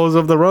about the laws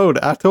of the road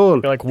at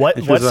all. You're like, what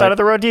side of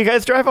the road do you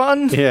guys drive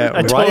on? Yeah,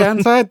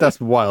 right-hand side? That's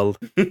wild.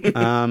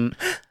 And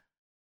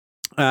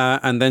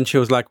then she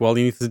was like, well,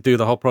 you need to do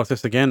the whole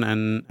process again.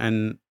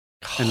 And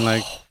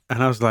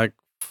I was like,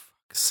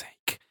 fuck's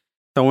sake.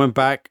 So I went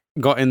back,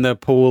 got in the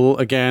pool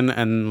again,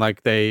 and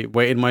like they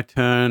waited my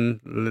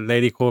turn. The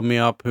lady called me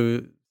up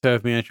who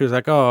served me, and she was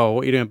like, oh,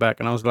 what are you doing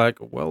back? And I was like,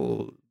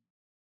 well,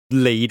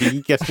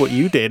 lady, guess what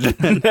you did?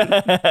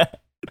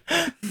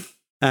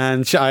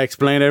 And I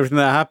explained everything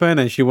that happened,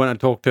 and she went and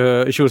talked to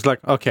her. She was like,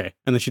 okay.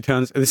 And then she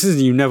turns,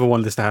 you never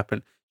want this to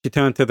happen. She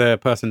turned to the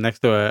person next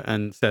to her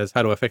and says,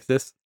 how do I fix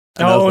this?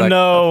 And I was like,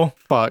 no.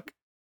 Fuck.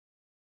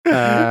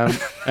 And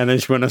then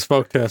she went and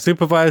spoke to her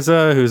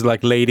supervisor, who's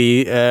like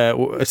lady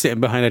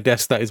sitting behind a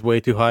desk that is way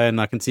too high, and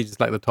I can see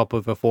just like the top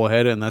of her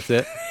forehead, and that's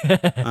it.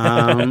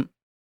 And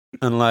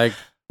like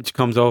she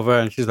comes over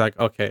and she's like,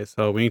 okay,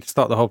 so we need to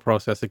start the whole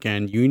process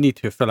again. You need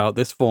to fill out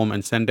this form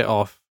and send it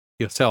off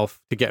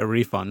yourself to get a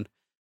refund.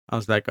 I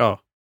was like, oh,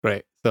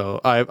 great. So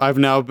I've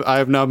now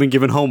been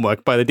given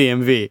homework by the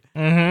DMV.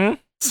 Mm-hmm.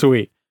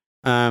 Sweet.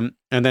 And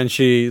then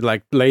she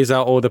like lays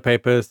out all the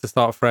papers to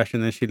start fresh,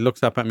 and then she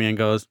looks up at me and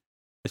goes,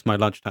 it's my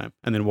lunchtime,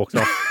 and then walks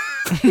off.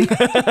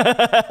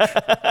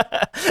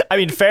 I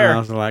mean, fair. And I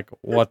was like,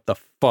 what the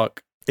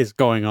fuck is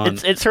going on?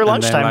 It's her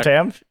lunchtime, like,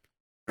 Tam.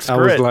 I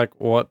was like,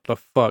 what the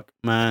fuck,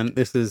 man?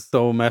 This is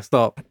so messed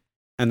up.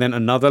 And then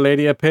another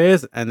lady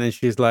appears, and then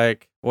she's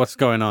like, what's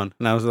going on?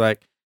 And I was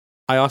like,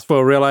 I asked for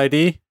a real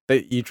ID.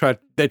 They tried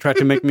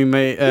to make me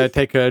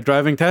take a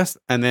driving test,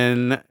 and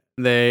then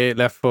they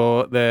left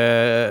for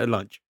their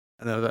lunch.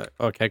 And I was like,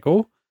 okay,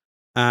 cool.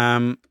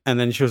 And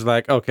then she was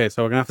like, okay,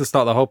 so we're gonna have to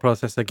start the whole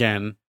process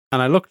again.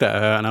 And I looked at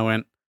her and I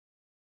went,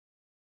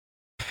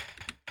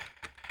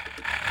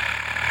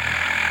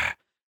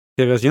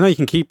 she goes, you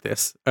can keep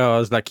this. I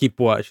was like, keep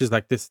what? She's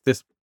like, this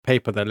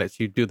paper that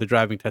lets you do the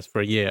driving test for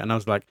a year. And I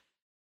was like,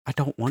 I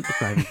don't want the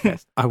driving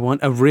test. I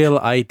want a real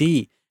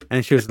ID.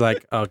 And she was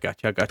like, oh,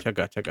 gotcha.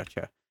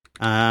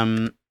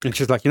 And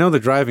she's like, the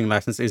driving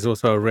license is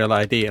also a real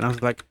ID. And I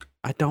was like,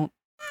 I don't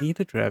need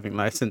a driving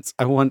license.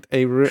 I want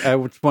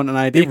an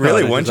ID. They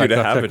really want you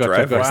to have a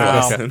driver's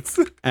license.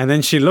 And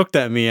then she looked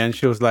at me and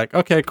she was like,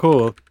 okay,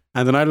 cool.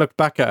 And then I looked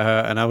back at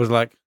her and I was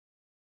like,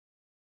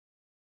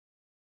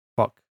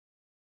 fuck.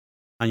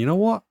 And you know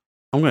what?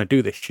 I'm going to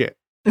do this shit.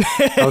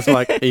 I was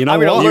like, what? You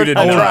did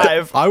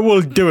not. I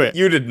will do it.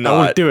 You did not.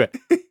 I will do it.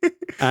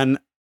 And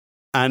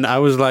I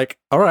was like,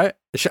 all right.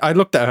 I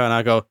looked at her and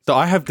I go, so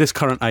I have this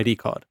current ID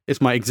card. It's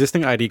my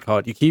existing ID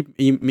card. You keep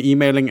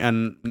emailing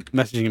and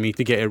messaging me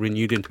to get it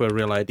renewed into a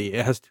real ID.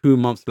 It has 2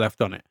 months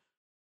left on it.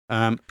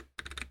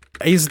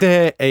 Is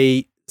there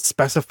a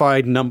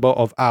specified number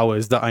of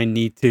hours that I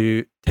need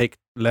to take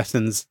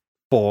lessons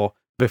for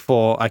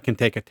before I can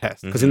take a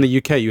test? Because in the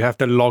UK, you have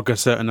to log a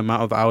certain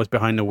amount of hours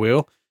behind the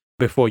wheel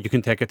before you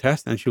can take a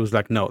test. And she was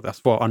like, no, that's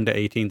for under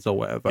 18s or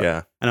whatever.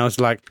 Yeah. And I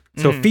was like,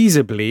 so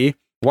feasibly,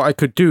 what I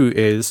could do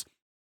is,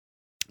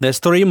 there's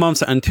 3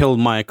 months until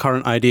my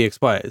current ID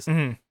expires.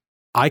 Mm-hmm.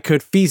 I could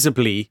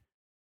feasibly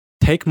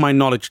take my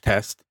knowledge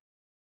test,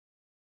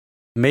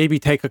 maybe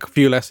take a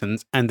few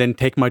lessons, and then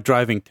take my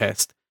driving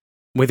test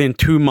within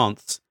 2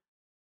 months,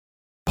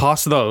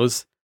 pass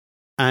those,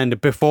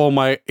 and before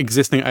my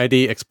existing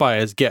ID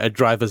expires, get a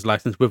driver's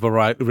license with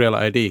a real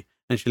ID.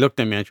 And she looked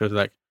at me and she was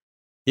like,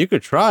 you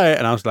could try it.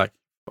 And I was like,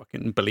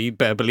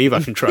 better believe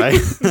I can try.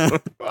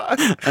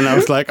 And I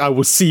was like, I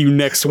will see you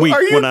next week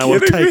when I will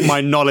take my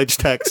knowledge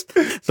test.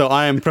 So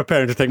I am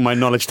preparing to take my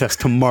knowledge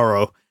test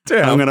tomorrow.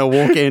 Damn. I'm gonna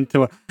walk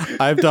into.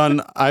 I've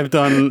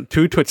done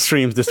 2 Twitch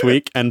streams this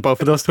week, and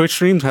both of those Twitch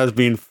streams has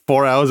been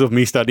 4 hours of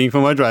me studying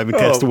for my driving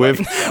test with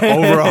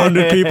over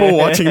 100 people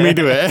watching me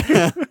do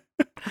it,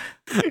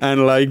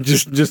 and like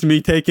just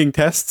me taking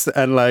tests.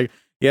 And like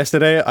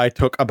yesterday, I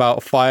took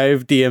about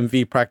 5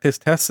 DMV practice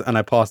tests, and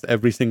I passed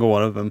every single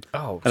one of them.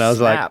 Oh, and I was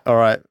like, all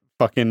right,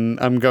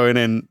 I'm going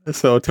in.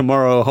 So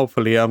tomorrow,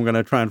 hopefully, I'm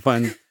gonna try and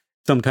find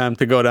some time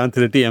to go down to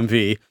the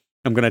DMV.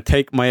 I'm gonna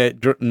take my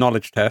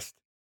knowledge test.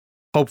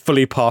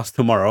 Hopefully pass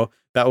tomorrow.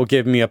 That will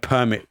give me a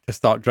permit to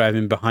start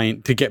driving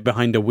to get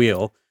behind the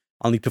wheel.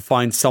 I'll need to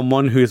find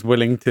someone who's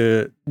willing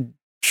to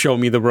show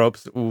me the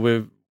ropes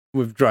with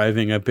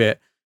driving a bit.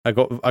 I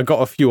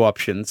got a few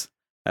options.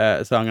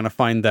 So I'm going to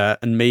find that,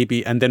 and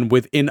then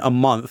within a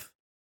month,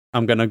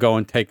 I'm going to go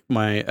and take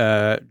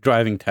my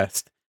driving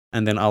test,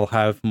 and then I'll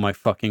have my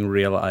fucking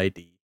real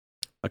ID.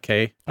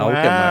 Okay?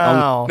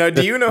 Wow. Now,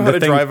 do you know how to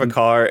drive a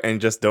car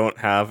and just don't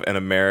have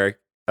an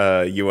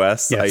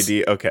US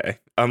ID? Okay.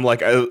 I'm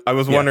like, I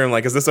was wondering,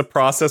 like, is this a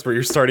process where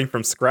you're starting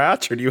from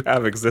scratch, or do you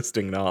have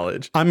existing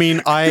knowledge? I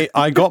mean,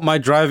 I got my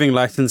driving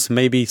license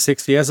maybe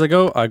 6 years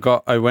ago. I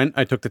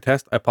took the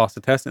test, I passed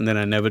the test, and then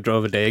I never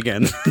drove a day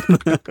again.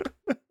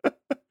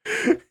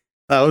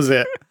 That was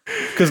it.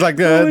 Because like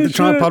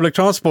public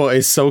transport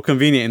is so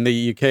convenient in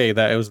the UK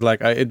that it was like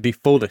it'd be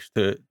foolish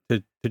to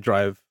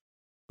drive.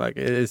 Like,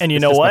 and you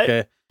know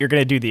what? you're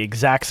going to do the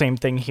exact same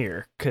thing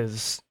here,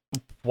 because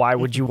why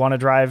would you want to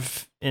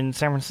drive in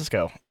San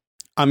Francisco?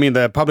 I mean,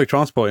 the public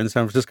transport in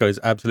San Francisco is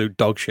absolute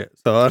dog shit.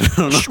 So I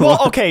don't know.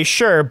 Well, okay,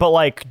 sure, but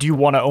like, do you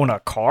want to own a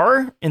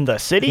car in the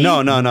city? No.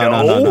 I'm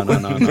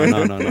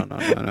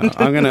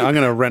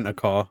gonna rent a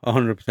car,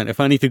 100%. If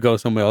I need to go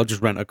somewhere, I'll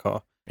just rent a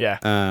car. Yeah.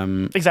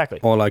 Exactly.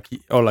 Or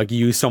like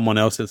use someone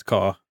else's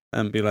car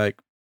and be like,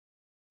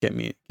 give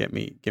me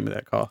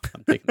that car.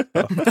 I'm taking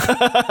the car.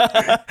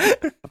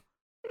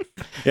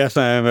 Yes,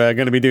 I'm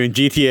going to be doing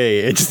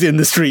GTA. Just in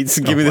the streets.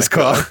 Give me this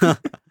car.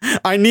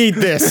 I need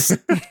this.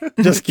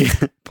 Just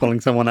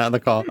pulling someone out of the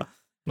car.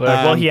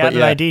 Well, he had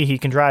an ID. He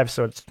can drive,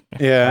 so it's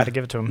I had to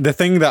give it to him. The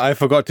thing that I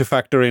forgot to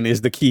factor in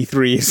is the key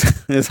threes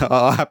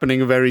are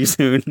happening very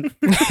soon.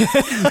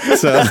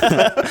 Guys,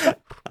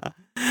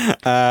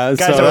 I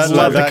would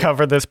love to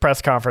cover this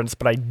press conference,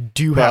 but I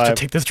do have to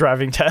take this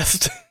driving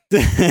test.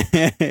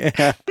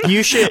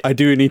 You should. I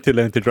do need to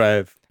learn to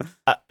drive.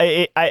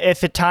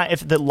 If it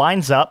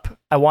lines up,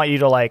 I want you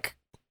to like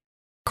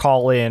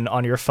call in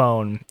on your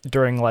phone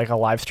during like a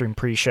live stream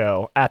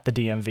pre-show at the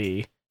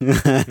DMV.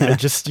 And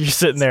just you're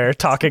sitting there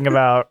talking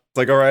about. It's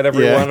like, all right,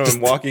 everyone, I'm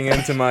walking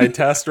into my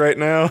test right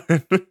now.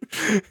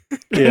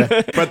 Yeah,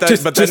 but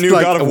that new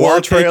like God of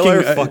War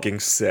trailer, fucking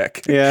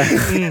sick. Yeah,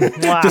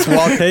 wow. Just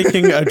while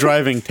taking a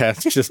driving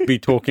test, just be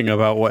talking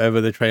about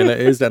whatever the trailer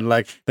is, and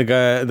like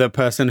the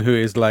person who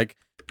is like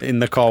in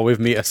the car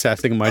with me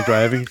assessing my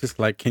driving, just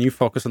like, can you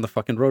focus on the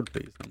fucking road,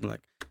 please? I'm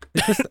like,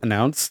 it's just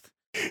announced.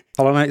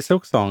 Hollow Knight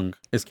Silksong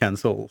is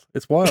cancelled.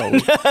 It's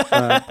wild.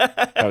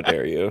 How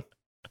dare you?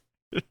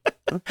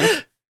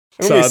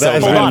 So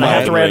hold on, I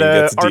have to write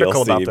an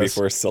article about this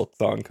before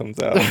Silksong comes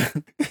out.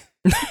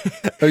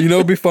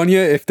 It'd be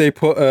funnier if they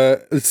put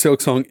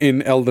Silksong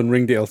in Elden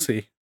Ring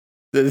DLC.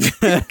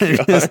 Just a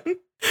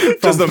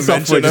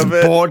mention of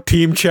it. Bought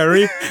Team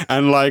Cherry,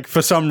 and like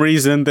for some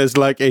reason there's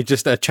like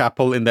just a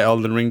chapel in the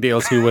Elden Ring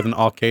DLC with an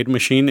arcade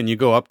machine, and you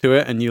go up to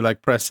it and you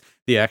like press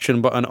the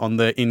action button on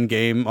the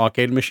in-game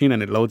arcade machine,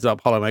 and it loads up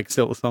Hollow Knight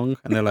Silksong,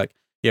 and they're like,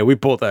 yeah, we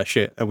bought that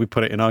shit and we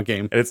put it in our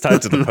game. And it's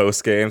tied to the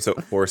post game, so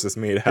it forces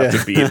me to have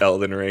to beat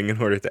Elden Ring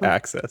in order to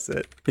access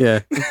it. Yeah,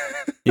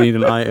 you need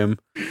an item.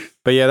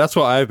 But yeah, that's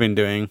what I've been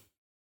doing.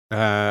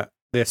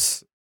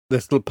 This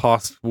little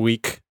past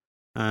week,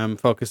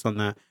 focused on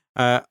that.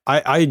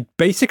 I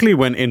basically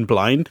went in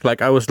blind.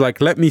 Like I was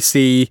like, let's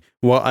see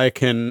how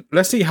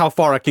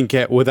far I can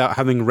get without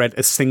having read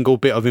a single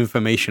bit of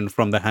information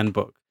from the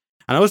handbook.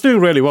 And I was doing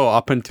really well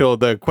up until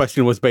the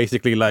question was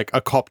basically like, a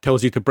cop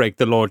tells you to break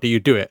the law, do you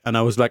do it? And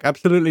I was like,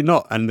 absolutely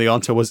not. And the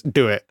answer was,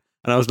 do it.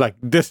 And I was like,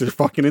 this is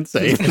fucking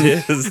insane.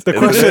 The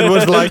question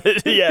was like,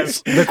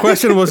 yes. The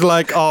question was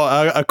like,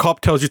 a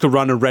cop tells you to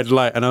run a red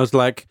light. And I was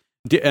like,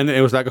 and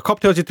it was like, a cop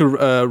tells you to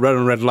run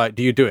a red light,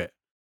 do you do it?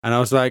 And I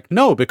was like,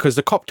 no, because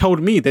the cop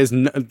told me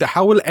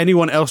how will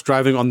anyone else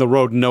driving on the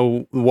road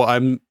know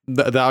what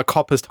that a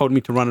cop has told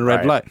me to run a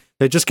red light?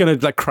 They're just going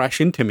to like crash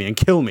into me and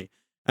kill me.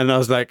 And I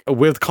was like,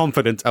 with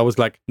confidence, I was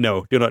like,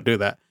 no, do not do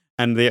that.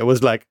 And it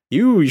was like,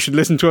 you should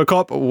listen to a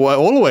cop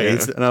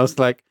always. Yeah. And I was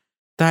like,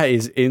 that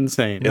is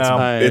insane.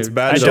 It's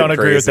bad. I don't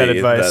agree with that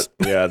advice.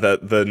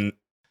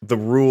 The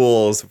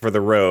rules for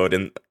the road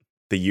in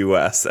the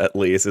US, at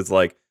least, it's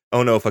like,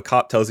 oh no, if a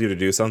cop tells you to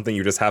do something,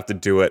 you just have to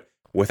do it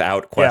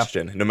without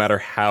question, no matter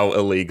how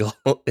illegal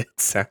it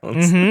sounds.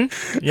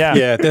 Mm-hmm.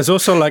 Yeah. There's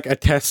also like a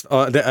test,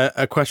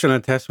 a question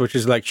and test, which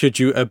is like, should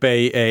you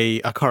obey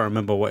I can't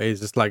remember what it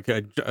is. It's like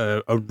a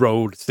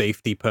road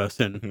safety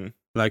person. Mm-hmm.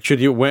 Like,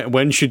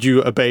 when should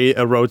you obey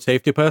a road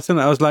safety person?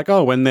 I was like,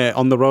 oh, when they're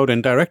on the road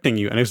and directing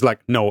you. And it was like,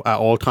 no, at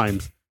all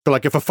times. So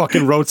like if a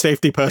fucking road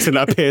safety person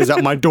appears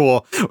at my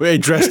door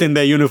dressed in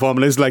their uniform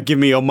and is like, give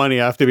me your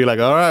money, I have to be like,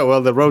 all right,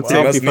 well, the road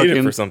safety fucking need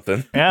it for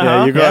something.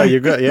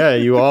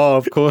 You are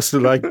of course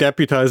like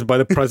deputized by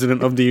the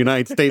president of the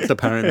United States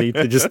apparently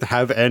to just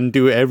have and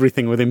do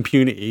everything with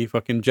impunity.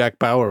 Fucking Jack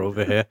Bauer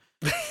over here.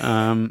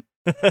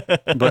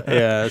 But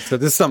yeah, so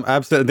this is some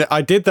absolute.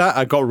 I did that.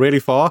 I got really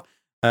far.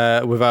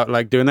 Without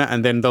like doing that,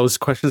 and then those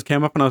questions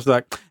came up, and I was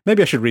like,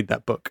 maybe I should read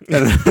that book.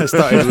 And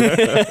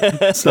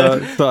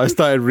I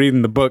started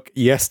reading the book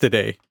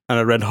yesterday, and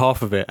I read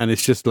half of it, and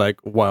it's just like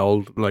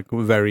wild, like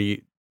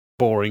very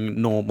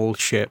boring, normal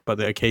shit. But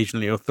they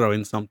occasionally will throw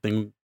in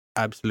something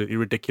absolutely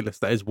ridiculous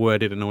that is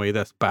worded in a way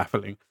that's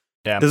baffling.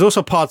 Yeah. There's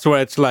also parts where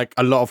it's like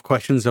a lot of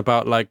questions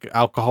about like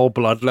alcohol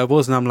blood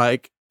levels, and I'm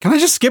like, can I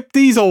just skip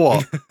these or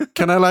what?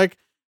 Can I like?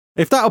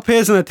 If that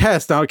appears in a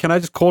test, now can I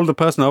just call the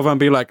person over and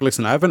be like,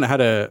 listen, I haven't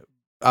had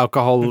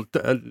alcohol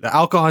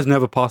has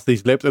never passed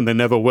these lips and they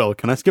never will.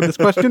 Can I skip this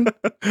question?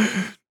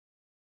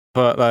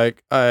 But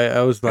like,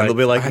 I was like, and they'll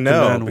be like,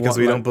 no, because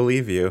we don't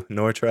believe you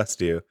nor trust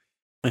you.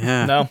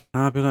 Yeah. No.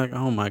 And I'll be like,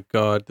 oh my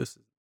God, this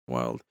is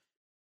wild.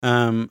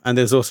 And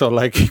there's also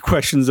like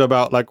questions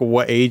about like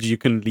what age you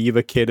can leave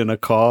a kid in a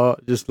car,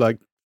 just like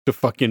to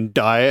fucking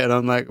die. And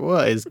I'm like,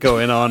 what is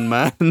going on,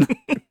 man?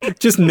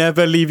 Just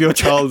never leave your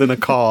child in a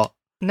car.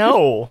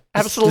 No,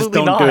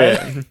 absolutely not. Do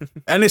it.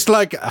 And it's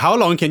like, how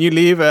long can you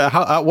leave?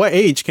 At what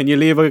age can you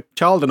leave a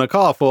child in a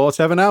car for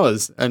 7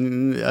 hours?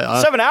 And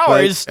 7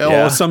 hours,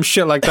 or some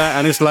shit like that.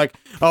 And it's like,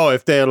 oh,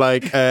 if they're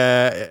like,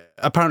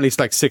 apparently it's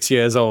like 6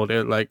 years old.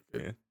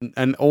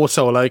 And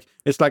also like,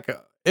 it's like,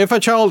 if a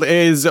child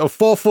is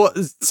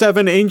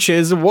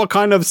 4'7" what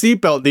kind of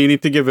seatbelt do you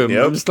need to give him?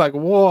 Yep. I'm just like,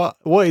 what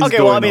is going on?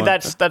 Okay, well, I mean,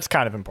 that's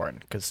kind of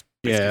important because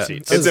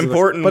it's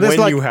important when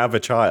like, you have a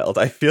child.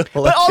 I feel like,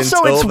 but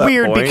also it's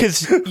weird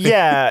because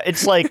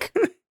it's like,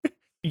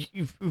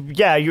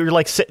 you're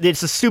like,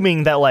 it's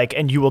assuming that like,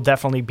 and you will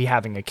definitely be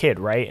having a kid,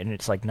 right? And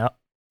it's like, no,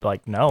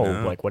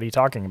 like what are you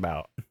talking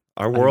about?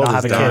 Our world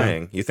is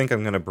dying. You think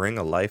I'm gonna bring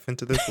a life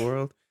into this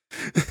world?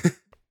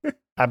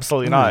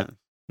 Absolutely not.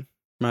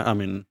 I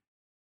mean,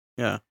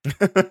 yeah,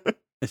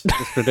 it's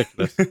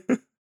ridiculous.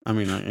 I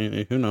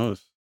mean, who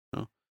knows?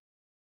 No.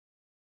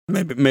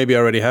 Maybe I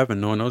already have, and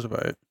no one knows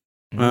about it.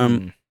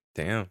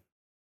 Damn.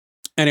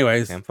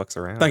 Anyways, fucks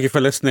around. Thank you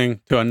for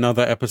listening to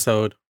another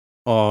episode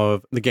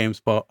of the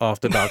GameSpot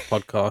After Dark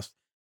podcast.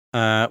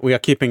 We are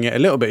keeping it a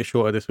little bit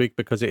shorter this week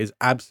because it is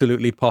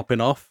absolutely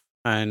popping off,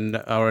 and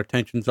our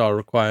attentions are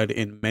required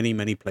in many,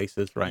 many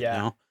places right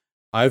now.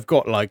 I've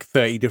got like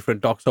 30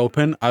 different docs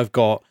open. I've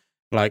got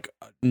like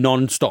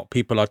non-stop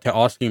people are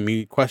asking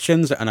me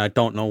questions, and I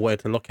don't know where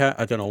to look at.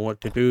 I don't know what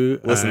to do.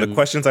 Listen, the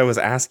questions I was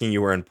asking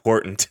you were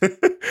important.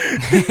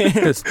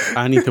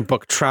 I need to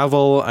book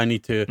travel. I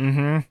need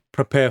to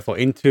prepare for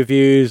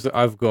interviews.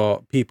 I've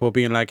got people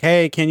being like,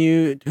 "Hey,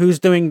 who's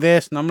doing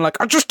this?" And I'm like,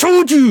 "I just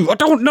told you, I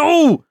don't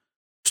know.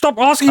 Stop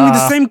asking me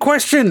the same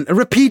question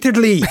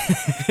repeatedly."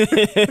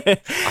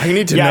 I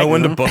need to know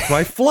when to book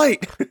my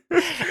flight.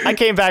 I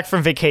came back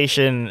from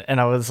vacation and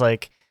I was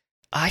like,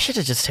 I should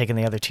have just taken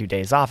the other 2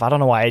 days off. I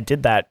don't know why I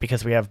did that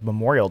because we have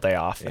Memorial Day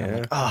off. And I'm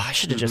like, I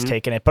should have just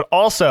taken it. But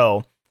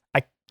also,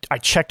 I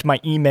checked my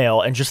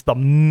email and just the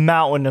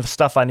mountain of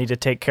stuff I need to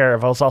take care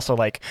of. I was also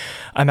like,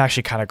 I'm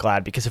actually kind of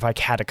glad because if I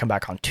had to come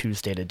back on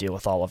Tuesday to deal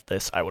with all of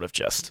this, it would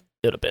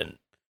have been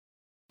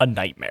a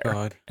nightmare.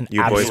 God.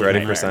 You boys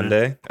ready for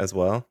Sunday as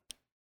well?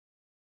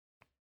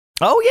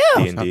 Oh,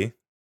 yeah. D&D.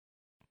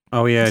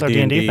 Oh, yeah. It's our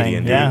D&D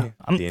thing. Yeah.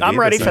 I'm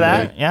ready for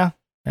that. Yeah.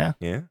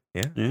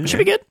 It should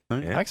be good.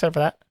 I'm excited for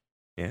that.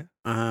 Yeah.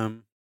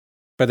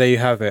 But there you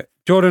have it.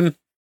 Jordan,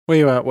 where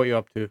you at? What you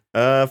up to?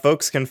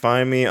 Folks can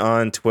find me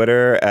on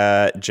Twitter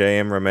at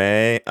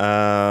JMRame.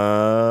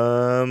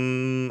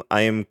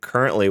 I am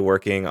currently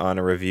working on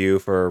a review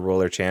for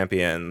Roller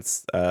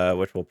Champions,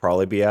 which will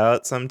probably be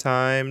out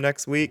sometime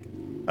next week.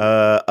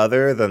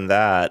 Other than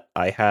that,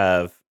 I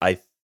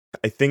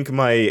think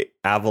my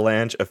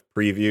avalanche of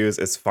previews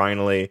is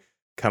finally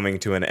coming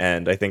to an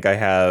end. I think I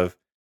have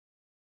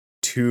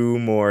 2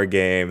 more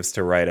games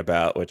to write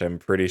about, which I'm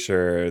pretty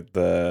sure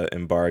the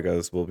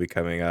embargoes will be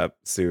coming up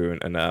soon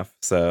enough.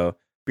 So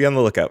be on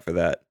the lookout for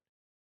that.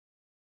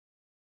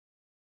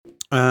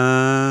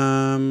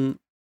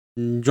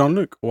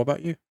 Jean-Luc, what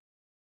about you?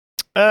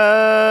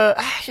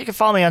 You can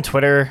follow me on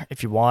Twitter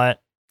if you want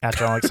at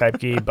Jean-Luc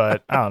Seipke,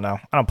 but I don't know.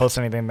 I don't post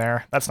anything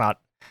there. That's not.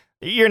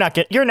 You're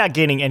not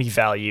gaining any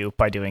value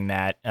by doing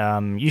that.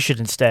 You should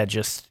instead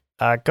just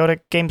go to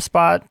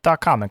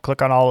GameSpot.com and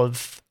click on all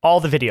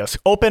the videos.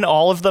 Open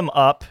all of them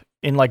up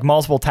in like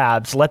multiple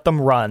tabs. Let them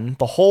run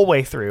the whole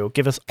way through.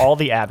 Give us all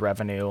the ad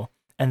revenue,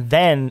 and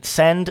then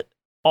send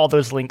all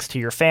those links to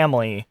your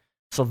family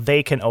so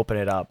they can open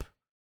it up,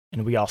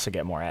 and we also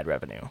get more ad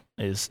revenue.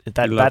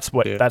 That's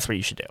what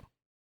you should do.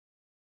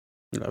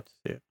 Love to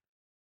see it.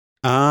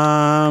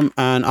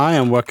 And I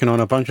am working on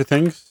a bunch of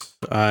things.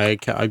 I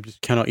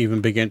just cannot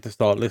even begin to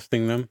start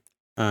listing them.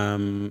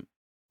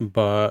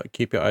 But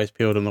keep your eyes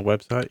peeled on the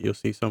website. You'll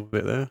see some of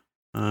it there.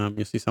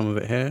 You'll see some of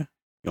it here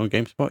on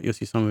GameSpot. You'll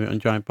see some of it on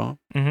Giant Bomb.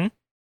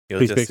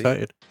 Please be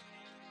excited.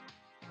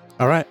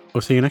 All right.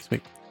 We'll see you next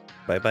week.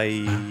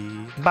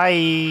 Bye-bye.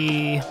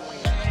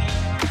 Bye.